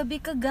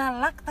lebih ke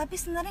galak tapi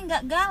sebenarnya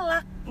nggak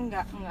galak.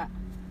 Enggak.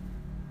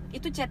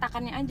 Itu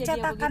cetakannya aja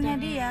Cetakannya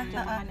dia. dia.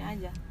 Cetakannya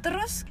aja.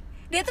 Terus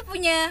dia tuh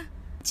punya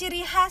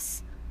ciri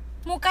khas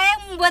muka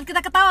yang membuat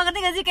kita ketawa, ngerti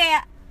gak sih?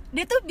 Kayak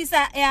dia tuh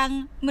bisa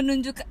yang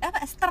menunjukkan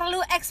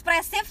terlalu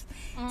ekspresif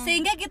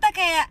sehingga kita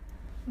kayak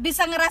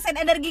bisa ngerasain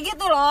energi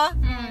gitu loh.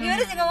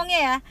 Gimana sih ngomongnya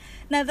ya?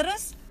 Nah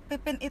terus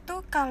Pipin itu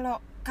kalau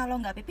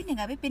nggak Pipin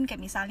ya nggak Pipin.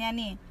 Kayak misalnya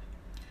nih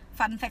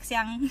fun facts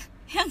yang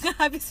nggak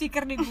habis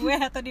pikir di gue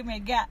atau di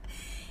Mega,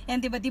 yang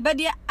tiba-tiba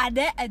dia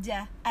ada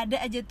aja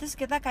terus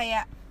kita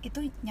kayak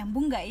itu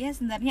nyambung nggak ya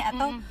sebenarnya,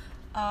 atau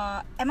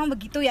emang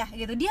begitu ya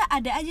gitu. Dia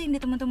ada aja yang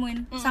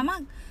ditemuin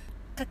sama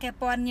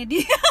kekepoannya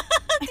dia.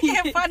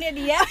 Kekepoannya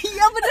dia.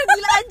 Iya bener,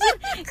 gila anjir.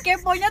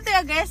 Keponya tuh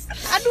ya guys.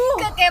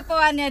 Aduh.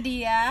 Kekepoannya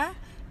dia,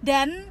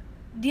 dan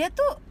dia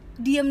tuh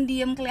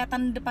diam-diam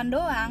kelihatan depan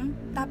doang,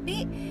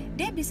 tapi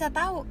dia bisa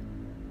tahu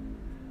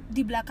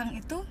di belakang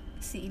itu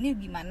si ini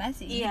gimana,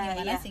 si ini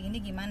gimana, si ini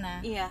gimana.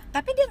 Iya.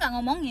 Tapi dia nggak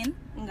ngomongin.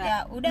 Enggak. Ya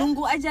udah.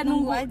 Nunggu aja.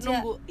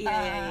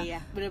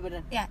 Iya.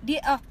 Bener-bener. Ya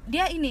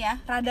dia ini ya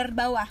radar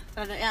bawah.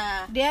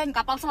 Ya. Dia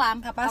Kapal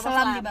selam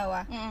di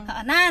bawah.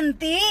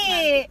 Nanti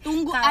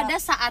tunggu kalau- ada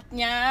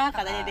saatnya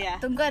katanya dia.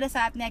 Tunggu ada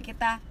saatnya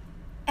kita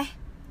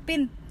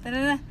Pin,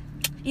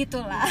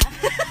 itulah.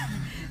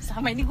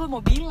 Sama ini gue mau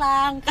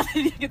bilang kata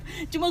dia gitu.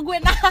 Cuma gue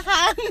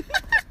nahan.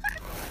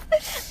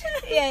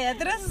 Iya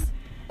terus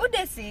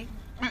udah sih.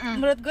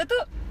 Menurut gue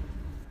tuh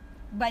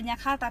banyak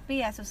hal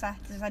tapi ya susah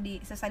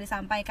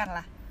disampaikan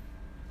lah.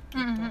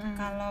 Gitu.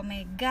 Kalau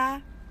Mega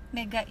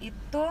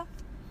itu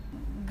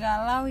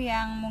galau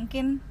yang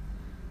mungkin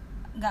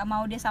nggak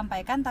mau dia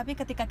sampaikan, tapi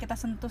ketika kita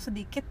sentuh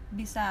sedikit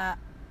bisa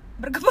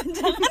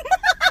berkepanjangan.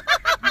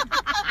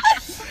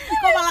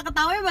 Kok malah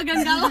ketawa ya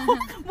bagian galau.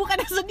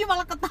 Bukannya sedih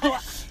malah ketawa.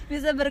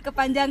 Bisa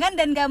berkepanjangan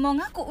dan nggak mau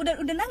ngaku.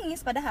 Udah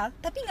nangis padahal,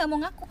 tapi nggak mau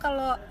ngaku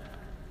kalau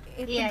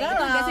itu galau.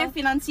 Itu biasanya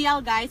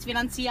finansial.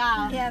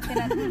 Ya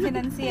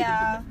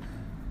finansial.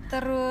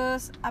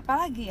 Terus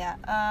apalagi ya?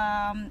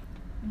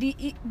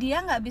 Dia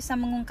nggak bisa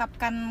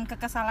mengungkapkan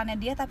kekesalannya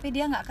dia, tapi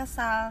dia nggak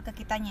kesal ke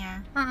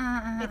kitanya.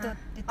 Itu.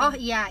 Oh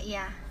iya.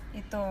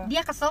 Itu.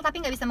 Dia kesel tapi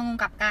nggak bisa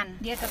mengungkapkan.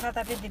 Dia kesal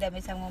tapi tidak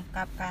bisa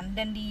mengungkapkan,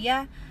 dan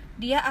dia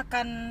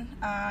akan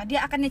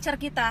nyecer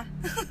kita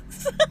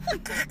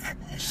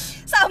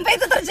sampai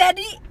itu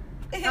terjadi.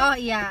 Oh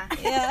iya.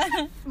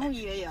 Oh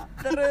iya ya.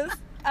 Terus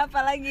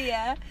apalagi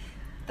ya?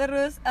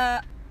 Terus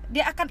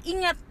dia akan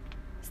ingat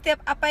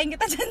setiap apa yang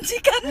kita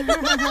janjikan.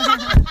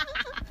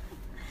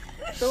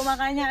 Tuh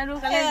makanya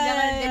aduh kalian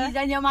jangan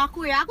janji sama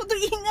aku ya. Aku tuh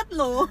inget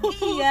loh.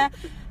 Iya.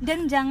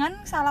 Dan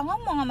jangan salah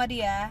ngomong sama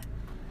dia.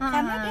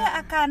 Karena dia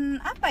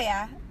akan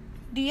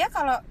dia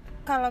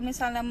kalau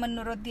misalnya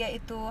menurut dia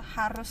itu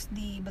harus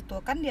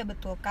dibetulkan, dia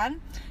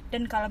betulkan.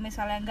 Dan kalau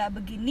misalnya nggak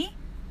begini,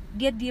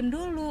 dia diem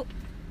dulu.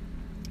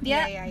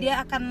 Dia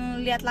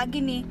akan lihat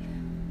lagi nih,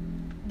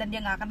 dan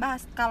dia nggak akan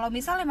bahas. Kalau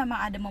misalnya memang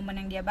ada momen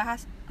yang dia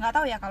bahas, nggak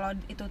tahu ya kalau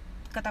itu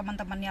ke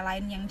teman-temannya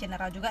lain yang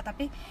general juga,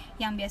 tapi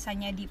yang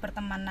biasanya di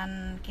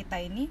pertemanan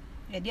kita ini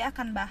ya dia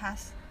akan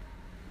bahas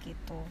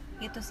gitu.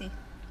 Itu sih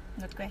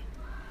menurut gue.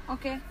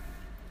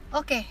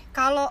 Oke,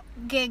 kalau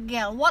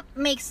gegel, what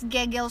makes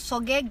gegel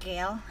so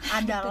gegel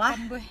adalah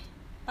Bukan gue.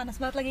 panas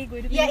banget lagi gue.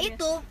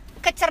 Yaitu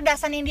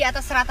kecerdasan yang di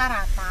atas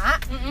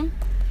rata-rata,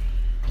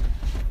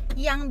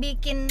 yang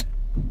bikin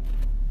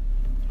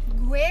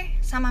gue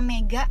sama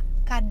Mega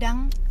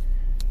kadang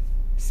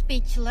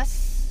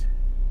speechless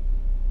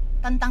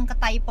tentang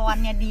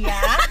ketaipoannya dia.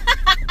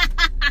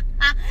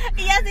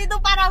 Iya sih, itu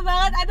parah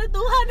banget. Aduh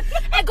Tuhan.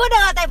 Gue udah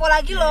gak typo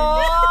lagi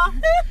loh.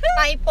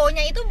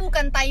 Typonya itu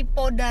bukan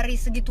typo dari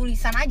segi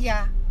tulisan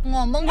aja,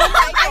 ngomong pun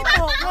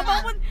typo. Ngomong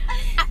pun,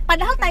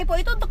 padahal typo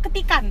itu untuk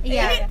ketikan.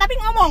 Iya. Ini, tapi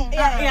ngomong.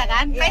 Iya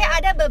kan? Kayak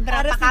ada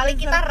beberapa kali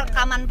kita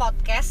rekaman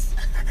podcast.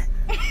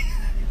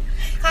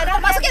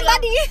 Kadang masukin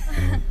tadi.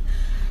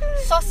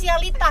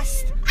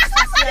 Sosialitas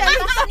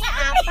ini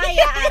apa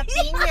ya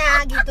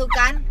artinya gitu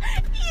kan?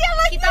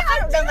 Kita kan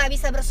udah nggak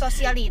bisa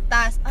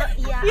bersosialitas. Oh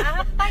iya,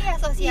 apa ya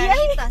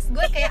sosialitas?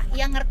 Gue kayak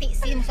yang ngerti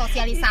sih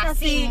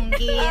sosialisasi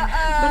mungkin.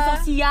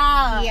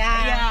 Bersosial.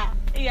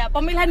 Iya,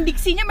 pemilihan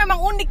diksinya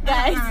memang unik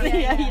guys.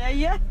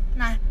 Iya.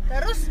 Nah,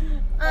 terus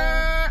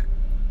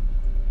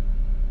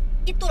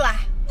itulah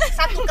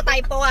satu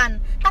ketaipoan.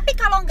 Tapi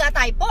kalau nggak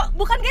typo,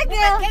 bukan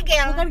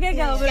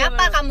gegel.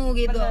 Siapa kamu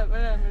gitu?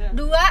 Bener.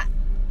 Dua,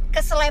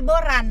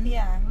 keseleboran.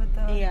 Iya,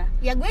 betul. Iya.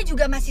 Ya gue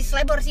juga masih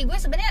selebor sih.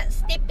 Gue sebenarnya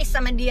tipis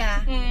sama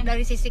dia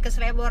dari sisi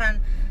keseleboran.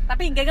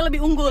 Tapi Gegel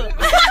lebih unggul.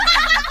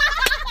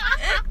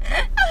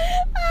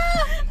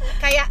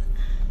 Kayak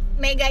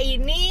Mega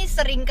ini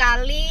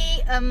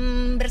seringkali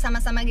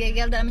bersama-sama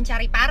Gegel dalam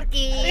mencari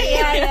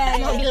parkir.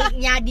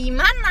 Mobilnya di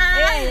mana?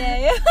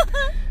 Iya.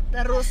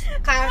 Terus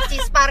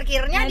karcis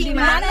parkirnya di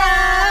mana?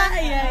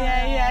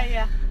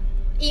 Iya.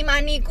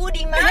 Imaniku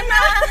di mana?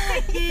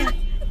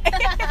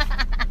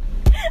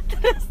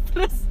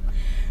 Terus.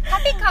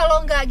 Tapi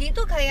kalau nggak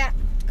gitu kayak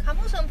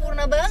kamu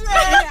sempurna banget.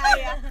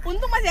 Iya.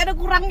 Untung masih ada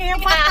kurangnya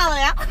yang fatal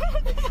ya.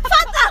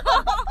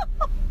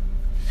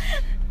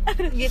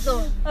 Gitu.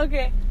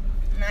 Oke.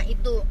 Nah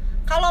itu.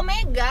 Kalau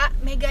Mega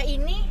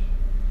ini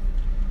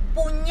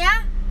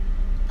punya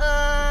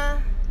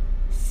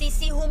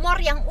sisi humor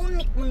yang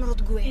unik menurut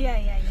gue.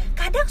 Iya.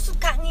 Kadang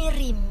suka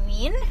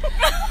ngirimin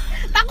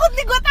Takut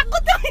nih, gue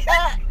takut.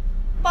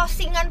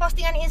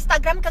 postingan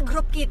Instagram ke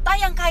grup kita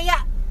yang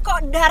kayak kok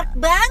dark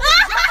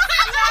banget.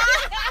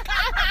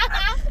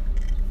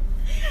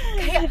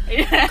 Kayak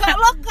kok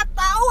lo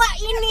ketawa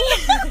ini.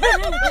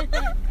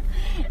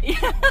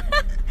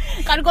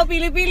 Kan gue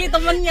pilih-pilih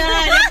temennya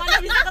yang mana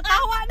bisa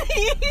ketawa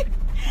nih.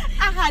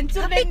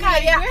 Hancur. Tapi deh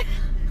kayak gue.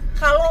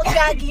 kalau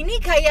nggak gini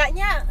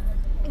kayaknya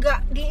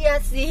nggak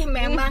dia sih.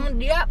 Memang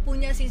dia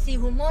punya sisi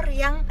humor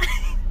yang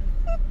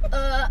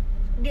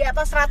di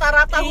atas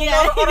rata-rata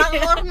humor orang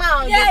normal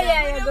gitu.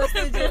 Iya, gue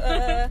setuju.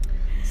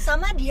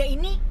 Sama dia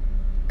ini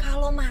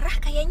kalau marah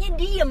kayaknya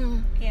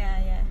diem.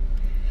 Iya.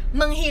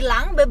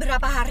 Menghilang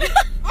beberapa hari.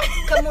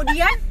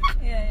 Kemudian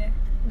Iya.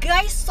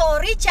 guys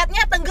sorry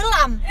chatnya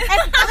tenggelam.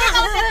 Tapi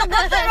kalau saya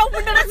tenggelam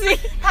bener sih.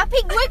 Tapi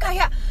gue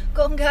kayak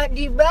kok nggak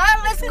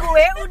dibales,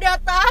 gue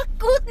udah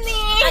takut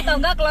nih.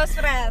 Atau enggak close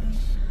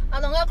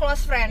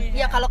friend.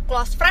 Ya kalau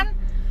close friend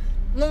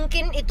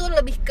mungkin itu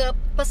lebih ke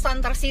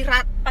pesan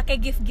tersirat, pakai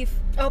gift.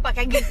 oh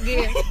pakai gift.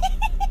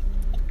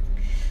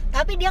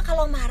 Tapi dia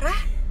kalau marah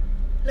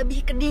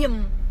lebih ke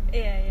diem.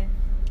 Iya.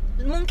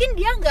 Mungkin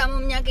dia nggak mau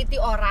menyakiti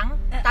orang,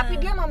 tapi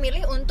dia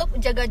memilih untuk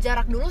jaga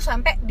jarak dulu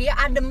sampai dia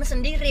adem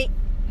sendiri.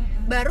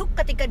 Baru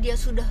ketika dia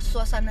sudah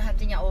suasana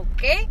hatinya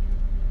oke,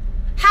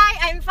 hi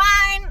I'm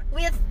fine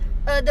with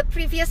the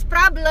previous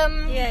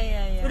problem.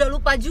 Iya. Udah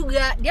lupa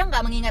juga, dia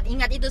nggak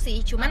mengingat-ingat itu sih.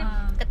 Cuman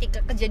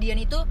ketika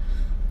kejadian itu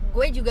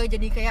gue juga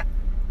jadi kayak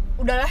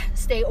udahlah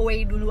stay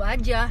away dulu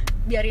aja,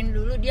 biarin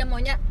dulu dia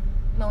maunya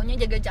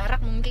jaga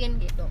jarak mungkin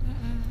gitu.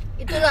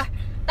 Itulah.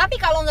 Tapi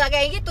kalau nggak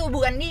kayak gitu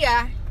bukan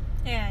dia.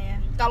 Iya.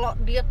 Kalau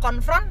dia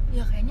konfront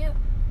ya kayaknya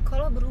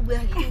kalau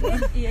berubah gitu.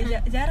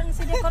 Iya, jarang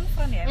sih dia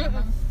konfront ya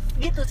memang.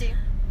 Gitu sih.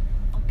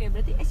 Oke,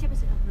 berarti siapa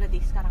sih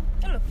berarti sekarang?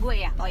 Lu.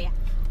 Gue ya. Oh ya.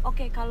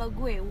 Oke, kalau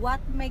gue what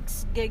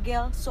makes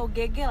Gegel so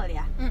Gegel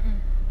ya?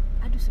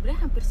 Aduh,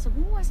 sebenarnya hampir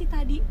semua sih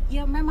tadi.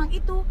 Ya memang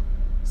itu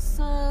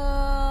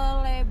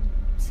selebor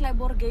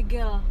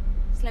Gegel.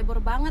 Selebor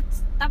banget.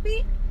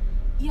 Tapi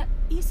ya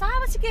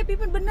sama sih kayak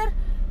Pipin, bener.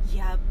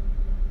 Ya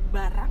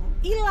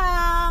barang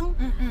hilang,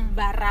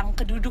 barang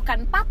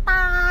kedudukan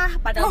patah,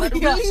 padahal baru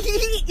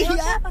beli.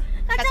 Iya.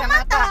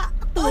 Kacamata.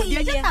 Tuh,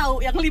 dia aja tahu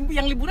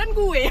yang liburan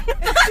gue.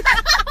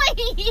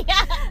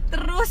 Iya.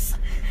 Terus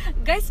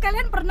guys,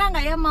 kalian pernah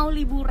nggak ya mau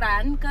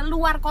liburan ke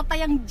luar kota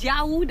yang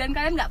jauh dan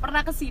kalian nggak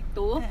pernah ke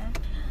situ?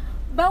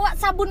 Bawa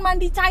sabun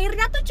mandi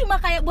cairnya tuh cuma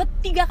kayak buat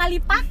 3 kali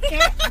pakai,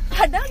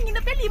 padahal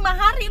nginepnya 5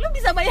 hari. Lu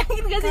bisa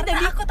bayangin gak sih?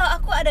 Jadi aku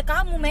ada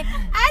kamu, Meg.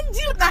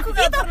 Anjir, nah, aku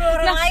gak perlu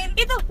orang lain.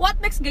 Itu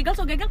what makes Gegel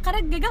so Gegel,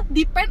 karena Gegel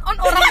depend on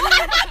orang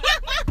lain.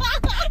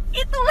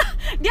 Itulah,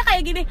 dia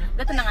kayak gini,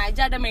 udah tenang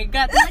aja, ada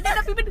Mega, tenang aja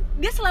ada Pipin.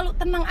 Dia selalu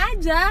tenang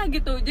aja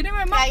gitu. Jadi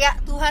memang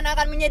kayak Tuhan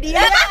akan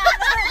menyediakan.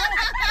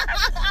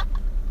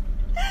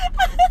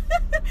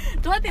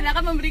 Tuhan gue tidak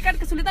akan memberikan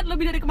kesulitan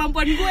lebih dari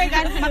kemampuan gue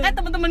kan, makanya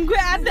teman-teman gue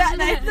ada.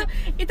 Nah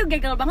itu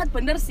gagal banget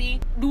bener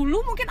sih.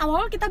 Dulu mungkin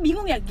awal kita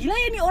bingung ya, gila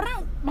ya nih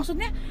orang,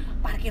 maksudnya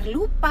parkir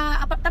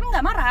lupa apa, tapi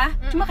nggak marah,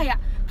 cuma kayak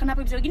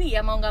kenapa bisa gini ya,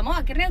 mau nggak mau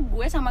akhirnya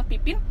gue sama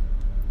Pipin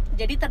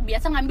jadi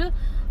terbiasa ngambil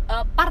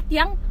part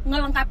yang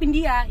ngelengkapin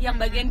dia, yang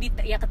bagian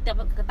detail ya,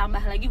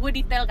 ketambah lagi gue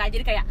detail kan.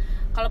 Jadi kayak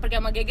kalau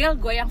pergi sama Gegel,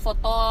 gue yang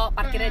foto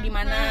parkirnya di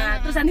mana,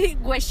 terus nanti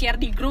gue share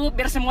di grup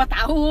biar semua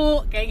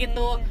tahu kayak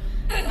gitu.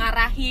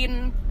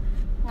 Ngarahin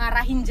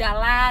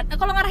jalan.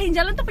 Kalau ngarahin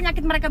jalan tuh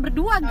penyakit mereka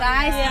berdua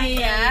guys.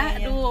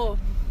 Iya. Aduh.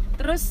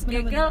 Terus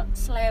Gegel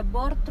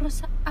selebor,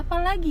 terus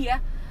apa lagi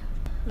ya?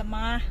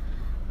 Lemah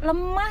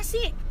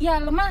sih, ya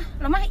lemah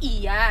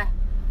iya.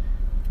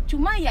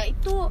 Cuma ya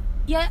itu,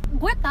 ya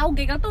gue tahu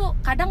Gegel tuh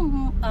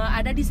kadang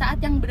ada di saat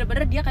yang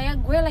bener-bener dia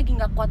kayak gue lagi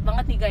nggak kuat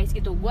banget nih guys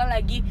gitu, gue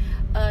lagi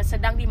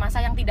sedang di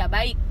masa yang tidak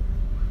baik,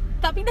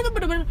 tapi dia tuh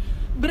bener-bener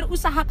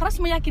berusaha keras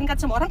meyakinkan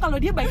semua orang kalau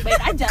dia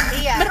baik-baik aja.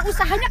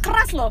 Berusahanya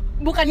keras loh,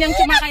 bukan yang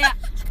cuma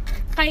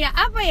kayak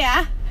apa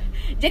ya.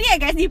 Jadi ya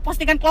guys, di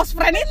postingan close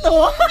friend itu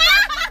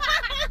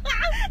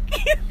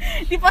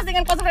di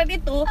postingan close friend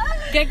itu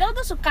Gegel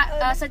tuh suka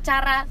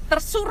secara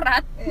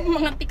tersurat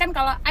mengertikan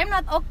kalau I'm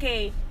not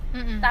okay.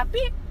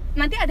 Tapi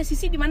nanti ada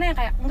sisi dimana yang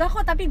kayak enggak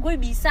kok, tapi gue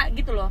bisa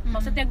gitu loh.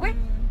 Maksudnya gue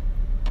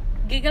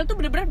Gegel tuh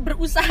bener-bener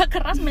berusaha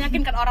keras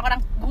meyakinkan orang-orang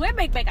gue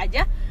baik-baik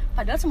aja,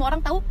 padahal semua orang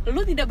tahu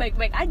lu tidak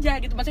baik-baik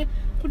aja gitu. Maksudnya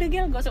udah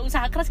Gel, gak usah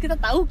usaha keras, kita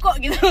tahu kok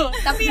gitu.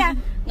 Tapi ya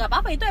nggak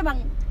apa-apa, itu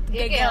emang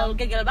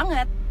Gegel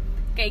banget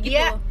kayak gitu.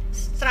 Dia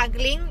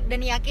struggling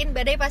dan yakin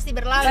badai pasti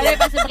berlalu.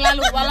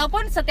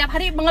 Walaupun setiap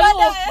hari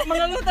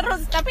mengeluh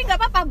terus, tapi nggak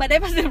apa-apa,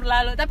 badai pasti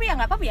berlalu. Tapi ya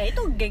nggak apa-apa, ya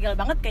itu Gegel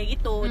banget kayak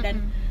gitu.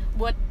 Dan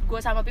buat gue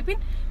sama Pipin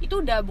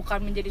itu udah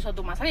bukan menjadi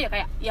suatu masalah ya,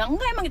 kayak ya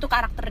enggak, emang itu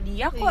karakter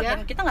dia kok,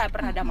 dan kita nggak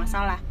pernah ada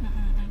masalah.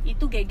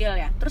 Itu Gegel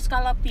ya. Terus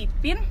kalau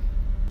Pipin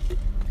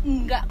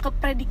nggak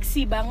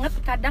keprediksi banget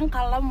kadang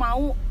kalau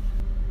mau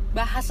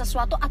bahas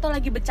sesuatu atau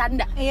lagi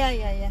bercanda.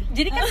 Iya.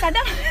 Jadi kan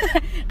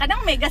kadang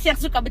Megas yang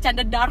suka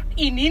bercanda dark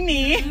ini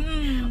nih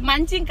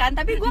mancing kan,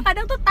 tapi gue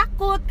kadang tuh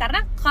takut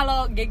karena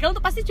kalau Gegel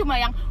tuh pasti cuma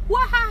yang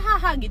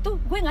wahahaha gitu.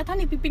 Gue nggak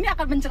tahu nih Pipinnya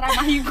akan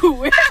menceramahi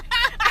gue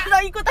atau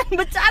ikutan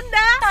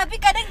bercanda. Tapi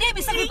kadang dia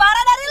bisa lebih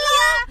parah dari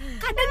lo.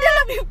 Kadang dia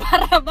lebih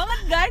parah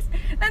banget guys.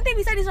 Nanti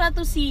bisa di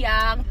suatu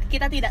siang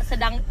kita tidak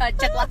sedang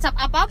chat WhatsApp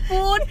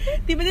apapun,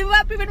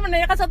 tiba-tiba Pipin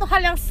menanyakan satu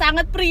hal yang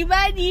sangat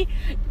pribadi.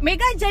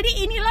 Mega, jadi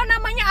ini lo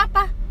namanya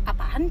apa?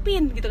 Apaan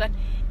Pin gitu kan?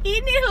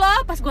 Ini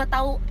loh, pas gue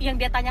tahu yang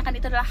dia tanyakan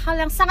itu adalah hal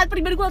yang sangat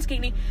pribadi, gue harus kayak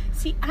gini,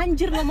 si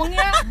anjir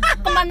ngomongnya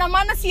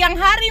kemana-mana siang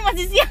hari,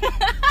 masih siang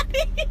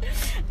hari.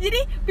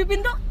 Jadi Pipin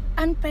tuh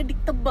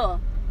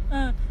unpredictable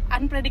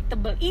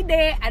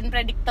ide,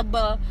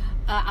 unpredictable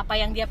apa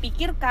yang dia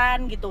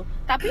pikirkan gitu.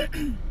 Tapi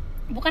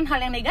bukan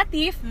hal yang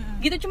negatif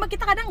gitu, cuma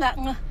kita kadang nggak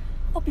ngeh,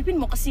 oh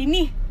Pipin mau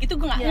kesini gitu,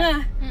 gue nggak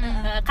ngeh.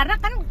 Karena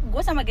kan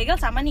gue sama Gegel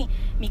sama nih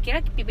mikirnya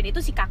Pipin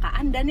itu si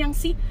kakaan dan yang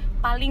si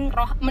paling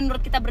menurut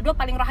kita berdua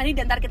paling rohani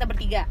di antara kita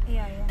bertiga.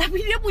 Tapi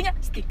dia punya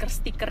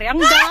stiker yang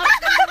dark.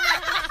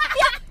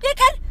 ya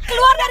kan,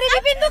 keluar dari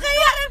Pipin tuh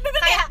kayak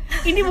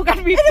ini bukan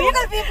Pipin,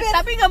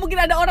 tapi nggak mungkin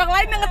ada orang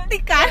lain yang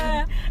ngetik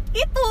kan.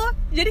 Itu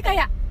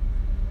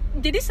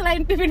jadi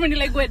selain Pipin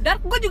menilai gue dark,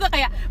 gue juga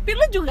kayak, Pin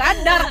lu juga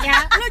dark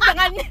ya, lu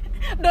jangan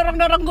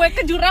dorong gue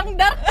ke jurang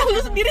dark, lu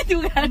sendiri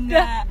juga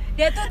ada.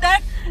 Dia tuh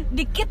dark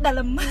dikit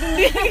dalam.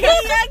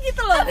 Iya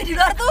gitu loh. Tapi di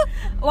luar tuh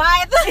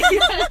white.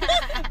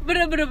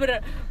 Bener.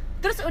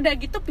 Terus udah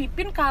gitu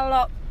Pipin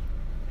kalau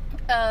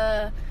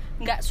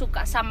nggak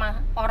suka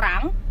sama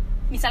orang,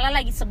 misalnya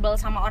lagi sebel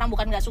sama orang,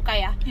 bukan nggak suka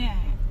ya,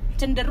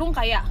 cenderung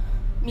kayak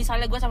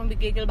misalnya gue sama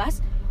Gegel bahas,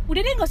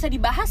 udah deh nggak usah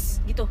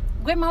dibahas gitu,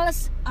 gue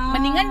males,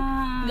 mendingan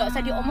nggak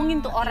usah diomongin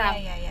tuh orang.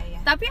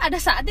 Tapi ada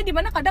saatnya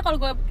dimana kadang kalau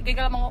gue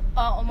Gegel mau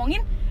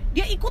omongin,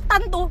 dia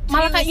ikutan tuh,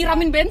 malah kayak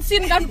iramin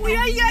bensin kan.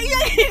 Iya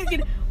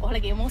gitu. Oh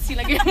lagi emosi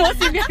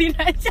biarin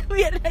aja.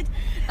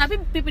 Tapi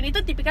Pipin itu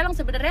tipikal yang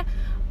sebenarnya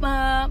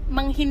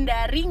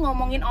menghindari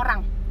ngomongin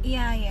orang.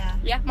 Iya.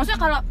 Ya,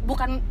 maksudnya kalau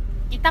bukan,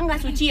 kita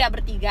nggak suci ya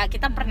bertiga,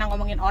 kita pernah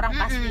ngomongin orang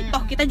pasti.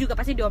 Toh kita juga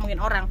pasti diomongin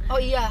orang. Oh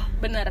iya,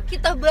 bener.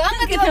 Kita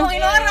banget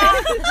diomongin orang.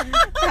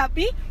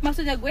 Tapi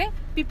maksudnya gue,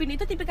 Pipin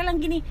itu tipikal yang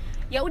gini.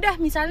 Ya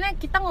udah, misalnya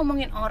kita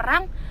ngomongin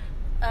orang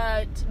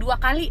 2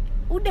 kali,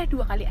 udah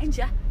 2 kali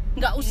aja.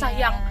 Nggak usah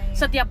yang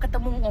setiap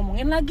ketemu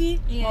ngomongin lagi.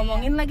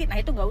 Nah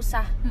itu nggak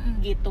usah.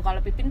 Gitu.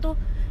 Kalau Pipin tuh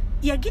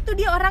ya gitu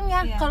dia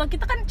orangnya. Kalau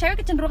kita kan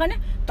cewek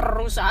kecenderungannya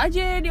terus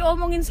aja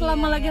diomongin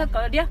selama lagi.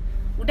 Kalau dia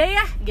udah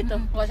ya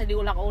gitu, nggak usah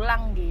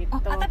diulang-ulang gitu.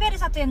 Tapi ada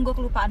satu yang gue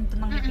kelupaan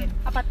tentang Pipin.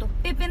 Apa tuh?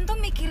 Pipin tuh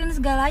mikirin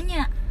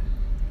segalanya.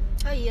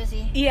 Oh iya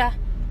sih. Iya.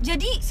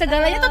 Jadi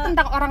segalanya tuh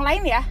tentang orang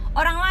lain ya.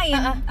 Orang lain.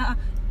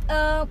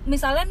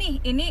 Misalnya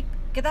nih, ini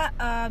kita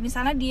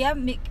misalnya dia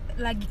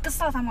lagi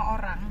kesel sama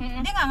orang,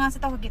 dia nggak ngasih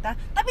tahu ke kita,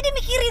 tapi dia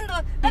mikirin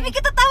tuh. Tapi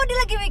kita tahu dia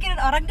lagi mikirin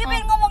orang, dia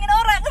pengen ngomongin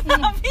orang,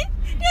 tapi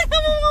dia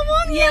nggak mau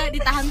ngomongin. Iya,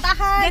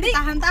 ditahan-tahan. Jadi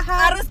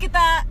harus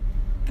kita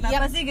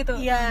kenapa sih gitu?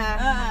 Iya.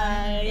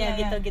 Ya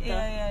gitu.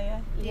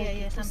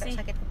 Iya gitu sampai sih.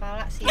 sakit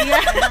kepala sih.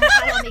 Kadang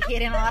kalau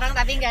mikirin orang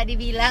tapi nggak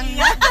dibilang.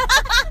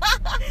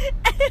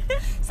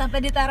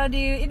 Sampai ditaruh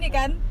di ini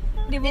kan,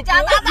 di buku.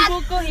 Di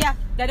buku ya,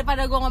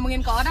 daripada gue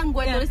ngomongin ke orang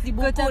gue tulis di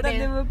buku Gua catat deh.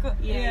 di buku.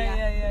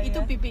 Iya. Itu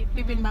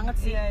pipin banget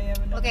sih. Iya,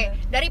 benar. Oke,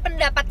 dari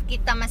pendapat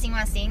kita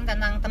masing-masing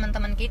tentang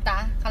teman-teman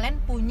kita, kalian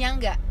punya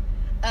nggak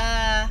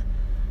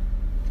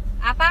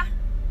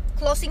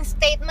closing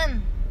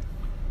statement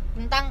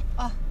tentang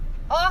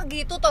oh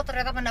gitu toh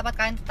ternyata pendapat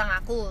kalian tentang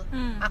aku.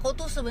 Aku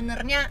tuh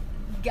sebenarnya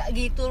gak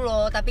gitu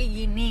loh, tapi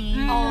gini.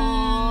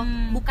 Oh,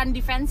 bukan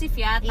defensif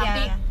ya,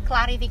 tapi Iya,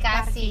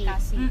 klarifikasi.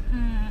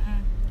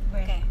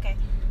 Oke.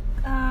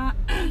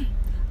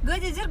 Gue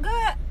jujur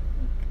gue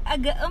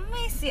agak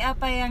amazed sih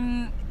apa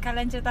yang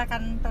kalian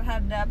ceritakan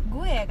terhadap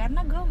gue ya,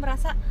 karena gue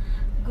merasa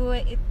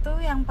gue itu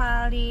yang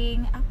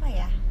paling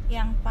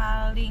yang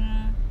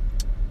paling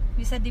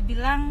bisa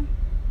dibilang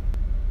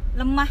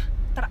lemah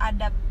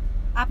terhadap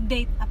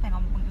update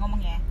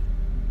ngomongnya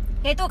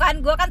ya itu kan,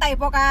 gue kan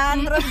typo kan,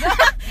 terus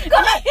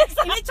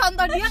ini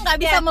contoh dia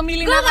nggak bisa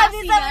memilih gue nggak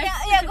narasi bisa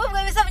guys. gue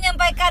nggak bisa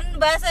menyampaikan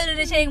bahasa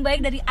Indonesia yang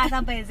baik dari A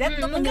sampai Z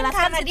untuk Mungkin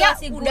menjelaskan karena dia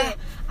situasi gue. udah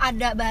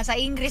ada bahasa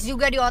Inggris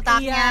juga di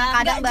otaknya, Iya,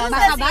 kadang nggak juga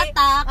bahasa sih.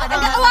 Batak, kadang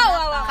Ada- bahasa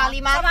wow.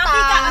 Kalimantan, Sama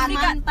Afrika.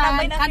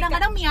 Tambahin Afrika.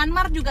 Kadang-kadang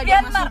Myanmar juga dia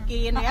Myanmar.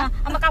 masukin ya.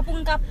 Sama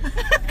kapungkap.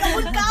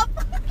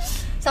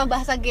 sama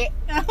bahasa G.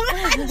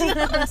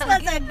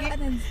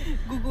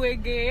 Gue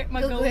G,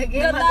 Gue G,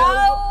 Nggak Magau.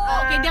 tahu.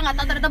 Oke, dia nggak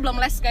tahu ternyata belum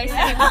les guys.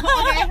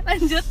 Oke,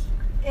 lanjut.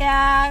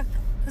 Ya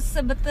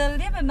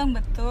sebetulnya memang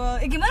betul.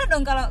 Gimana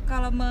dong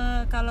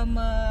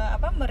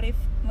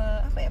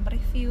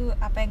mereview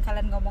apa yang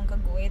kalian ngomong ke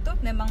gue itu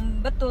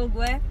memang betul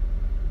gue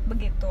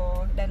begitu,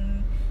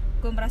 dan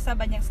gue merasa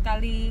banyak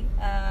sekali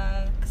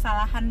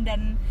kesalahan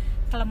dan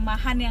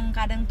kelemahan yang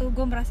kadang tuh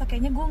gue merasa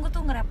kayaknya gue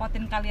tuh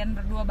ngerepotin kalian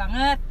berdua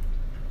banget,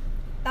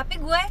 tapi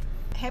gue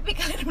happy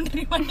kalian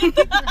menerima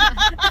itu.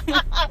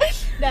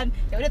 Dan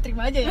ya udah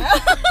terima aja ya.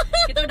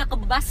 Kita udah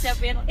kebas ya,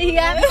 Pin.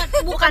 Iya,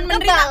 Bukan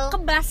menerima,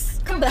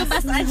 kebas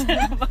aja.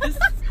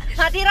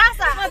 Mati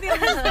rasa.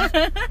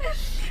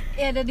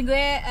 Ya dan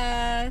gue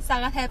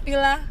sangat happy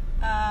lah,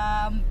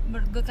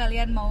 menurut gue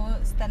kalian mau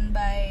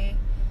standby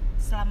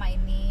selama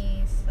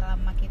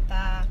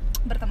kita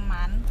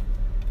berteman,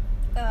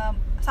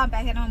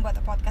 sampai akhirnya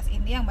membuat podcast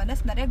ini, yang mana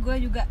sebenarnya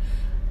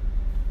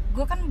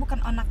gue kan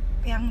bukan anak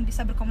yang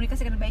bisa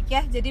berkomunikasi dengan baik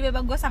ya, jadi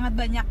memang gue sangat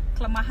banyak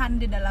kelemahan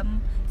di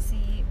dalam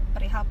si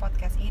perihal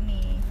podcast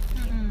ini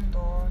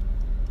gitu.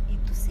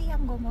 Itu sih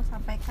yang gue mau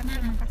sampaikan.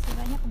 Terima kasih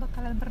banyak buat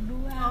kalian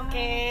berdua.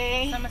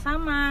 Oke.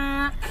 Sama-sama.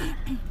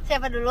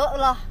 Siapa dulu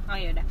loh? Oh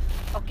ya udah.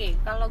 Oke,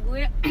 kalau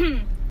gue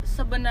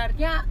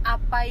sebenarnya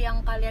apa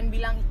yang kalian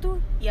bilang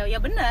itu ya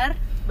benar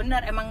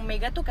emang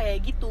Mega tuh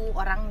kayak gitu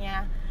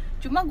orangnya.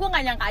 Cuma gue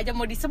nggak nyangka aja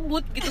mau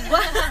disebut gitu.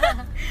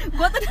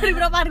 Gue tuh dari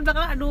beberapa hari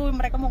belakang, aduh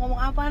mereka mau ngomong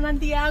apa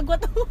nanti ya, gue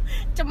tuh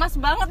cemas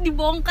banget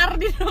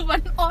dibongkar di depan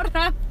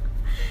orang.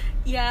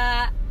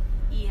 Ya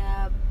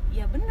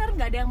benar,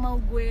 nggak ada yang mau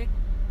gue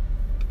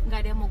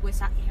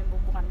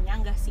bukan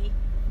menyanggah sih,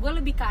 gue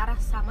lebih ke arah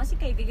sama sih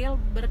kayak Gegel,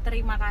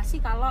 berterima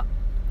kasih kalau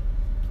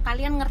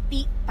kalian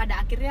ngerti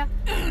pada akhirnya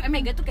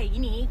Mega tuh kayak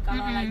gini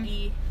kalau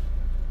lagi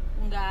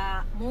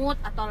nggak mood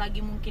atau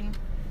lagi mungkin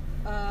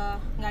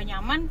nggak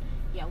nyaman,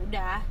 ya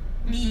udah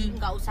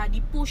nggak usah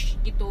di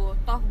push gitu,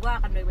 toh gue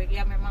akan baik-baik.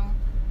 Ya memang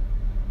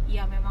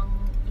ya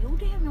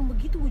udah emang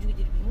begitu. Gue juga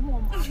jadi bingung mau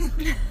ngomong apa.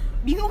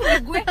 Bingung deh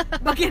gue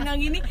bagian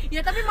yang ini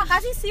ya, tapi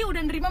makasih sih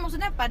udah nerima.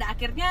 Maksudnya pada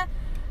akhirnya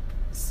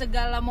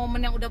segala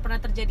momen yang udah pernah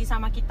terjadi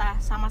sama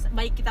kita, sama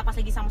baik kita pas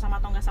lagi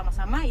sama-sama atau nggak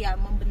sama-sama, ya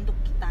membentuk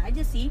kita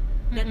aja sih.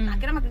 Dan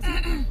akhirnya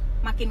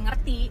makin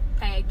ngerti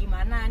kayak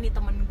gimana nih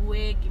temen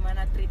gue,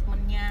 gimana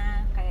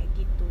treatmentnya kayak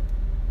gitu.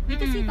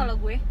 Itu sih kalau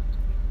gue.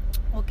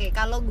 Oke,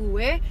 kalau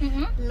gue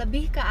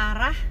lebih ke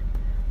arah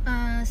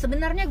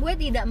sebenarnya gue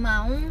tidak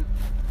mau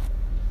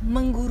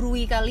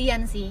menggurui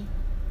kalian sih.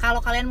 Kalau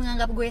kalian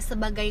menganggap gue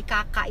sebagai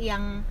kakak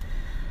yang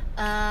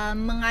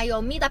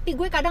mengayomi, tapi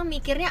gue kadang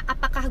mikirnya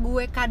apakah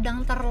gue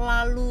kadang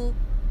terlalu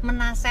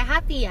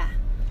menasehati ya,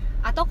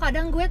 atau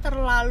kadang gue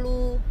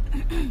terlalu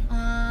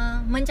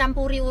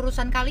mencampuri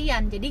urusan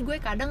kalian. Jadi gue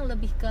kadang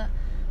lebih ke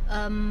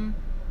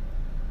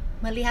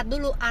melihat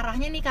dulu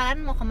arahnya nih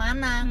kalian mau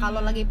kemana. Kalau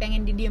lagi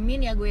pengen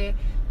didiemin ya gue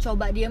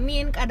coba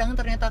diemin. Kadang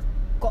ternyata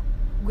kok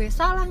gue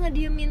salah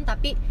ngediemin,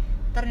 tapi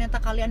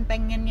ternyata kalian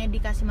pengennya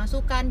dikasih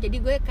masukan. Jadi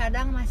gue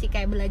kadang masih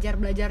kayak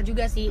belajar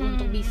juga sih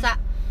untuk bisa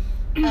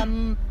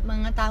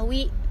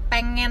mengetahui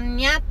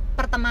pengennya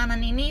pertemanan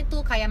ini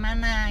tuh kayak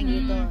mana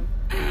gitu.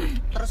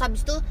 Terus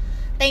habis itu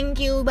thank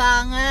you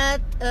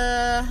banget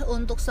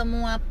untuk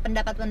semua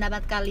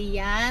pendapat-pendapat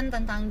kalian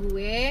tentang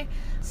gue.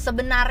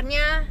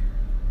 Sebenarnya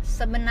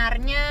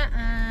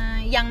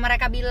yang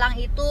mereka bilang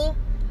itu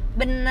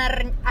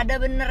bener, ada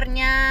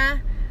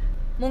benernya.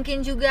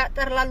 Mungkin juga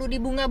terlalu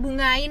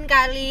dibunga-bungain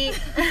kali.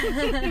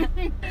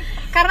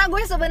 Karena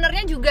gue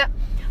sebenarnya juga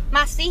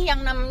masih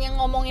yang namanya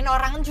ngomongin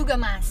orang juga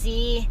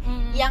masih.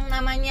 Yang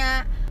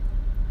namanya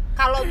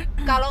kalau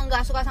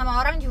nggak suka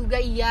sama orang juga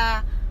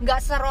iya. nggak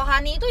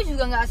serohani itu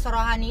juga nggak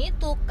serohani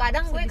itu.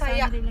 Kadang gue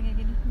kayak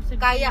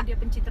dia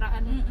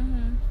pencitraan.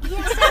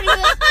 Iya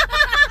serius.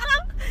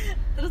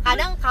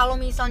 Kadang kalau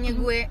misalnya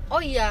gue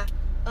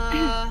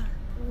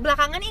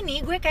belakangan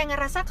ini gue kayak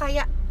ngerasa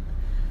kayak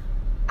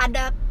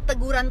ada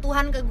teguran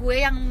Tuhan ke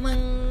gue yang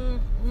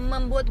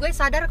membuat gue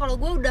sadar kalau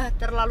gue udah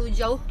terlalu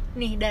jauh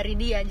nih dari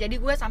dia. Jadi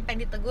gue sampai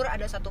ditegur,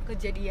 ada satu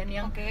kejadian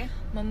yang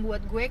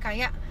membuat gue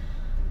kayak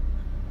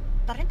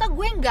ternyata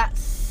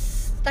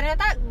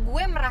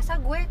gue merasa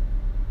gue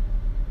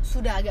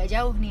sudah agak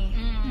jauh nih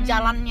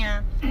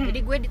jalannya. Jadi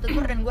gue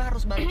ditegur dan gue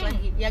harus balik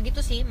lagi. Ya gitu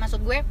sih,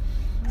 maksud gue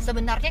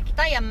sebenarnya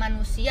kita ya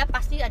manusia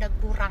pasti ada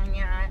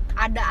kurangnya,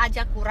 ada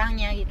aja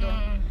kurangnya gitu.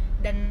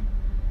 Dan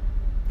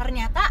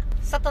ternyata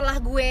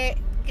setelah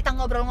kita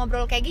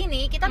ngobrol-ngobrol kayak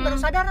gini, kita baru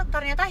sadar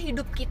ternyata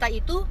hidup kita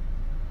itu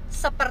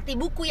seperti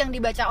buku yang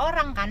dibaca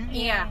orang kan.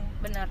 Iya,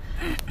 benar.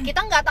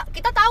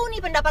 Kita tahu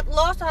nih pendapat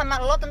lo sama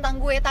lo tentang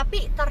gue,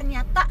 tapi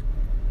ternyata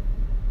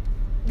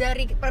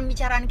dari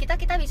pembicaraan kita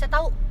bisa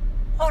tahu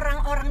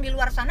orang-orang di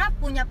luar sana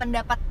punya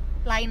pendapat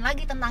lain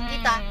lagi tentang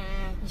kita.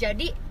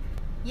 Jadi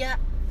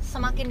ya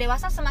semakin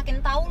dewasa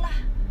semakin tahu lah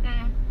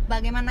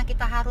bagaimana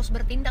kita harus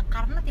bertindak,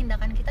 karena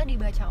tindakan kita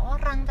dibaca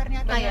orang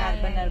ternyata.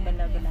 Benar.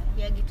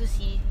 Ya gitu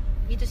sih.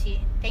 Itu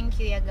sih. Thank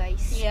you ya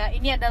guys. Iya,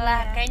 ini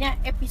adalah kayaknya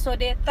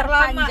episode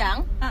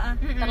terpanjang,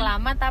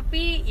 terlama,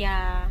 tapi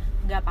ya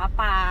nggak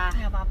apa-apa.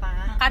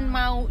 Kan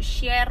mau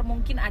share,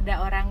 mungkin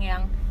ada orang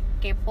yang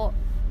kepo.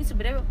 Ini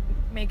sebenarnya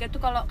Mega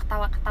tuh kalau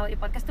ketawa-ketawa di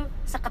podcast tuh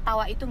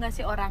seketawa itu nggak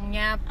sih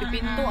orangnya?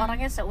 Pipin tuh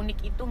orangnya seunik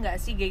itu nggak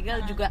sih?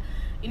 Gegel juga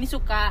ini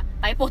suka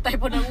typo dan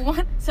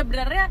umuman.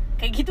 Sebenarnya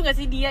kayak gitu nggak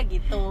sih dia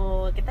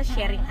gitu? Kita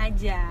sharing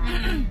aja.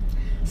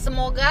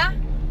 Semoga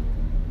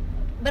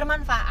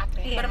bermanfaat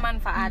ya.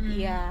 Bermanfaat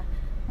ya.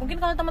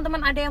 Mungkin kalau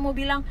teman-teman ada yang mau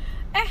bilang,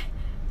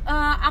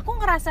 aku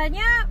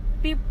ngerasanya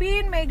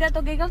Pipin, Mega atau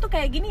Gegel tuh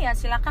kayak gini ya,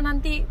 silakan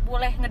nanti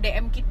boleh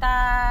nge-DM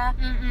kita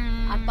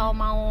atau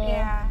mau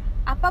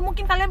apa,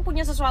 mungkin kalian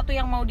punya sesuatu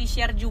yang mau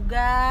di-share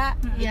juga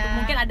gitu.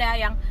 Mungkin ada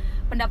yang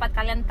pendapat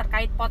kalian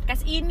terkait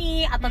podcast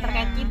ini atau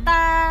terkait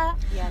kita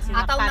ya,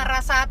 silakan. Atau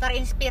merasa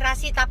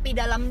terinspirasi tapi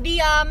dalam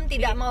diam,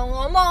 tidak mau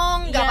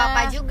ngomong, nggak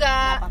apa-apa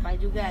juga.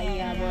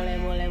 Iya,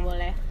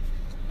 boleh.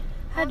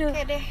 Aduh.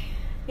 Oke deh.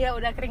 Ya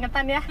udah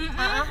keringetan ya.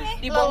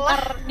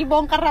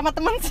 Dibongkar sama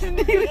teman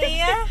sendiri.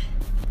 Iya.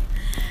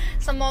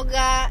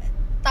 Semoga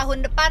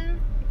tahun depan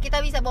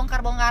kita bisa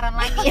bongkar-bongkaran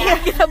lagi ya.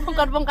 Kita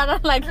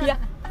bongkar-bongkaran lagi ya.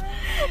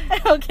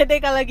 Oke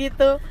deh kalau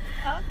gitu.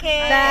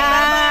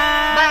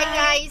 Bye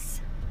guys.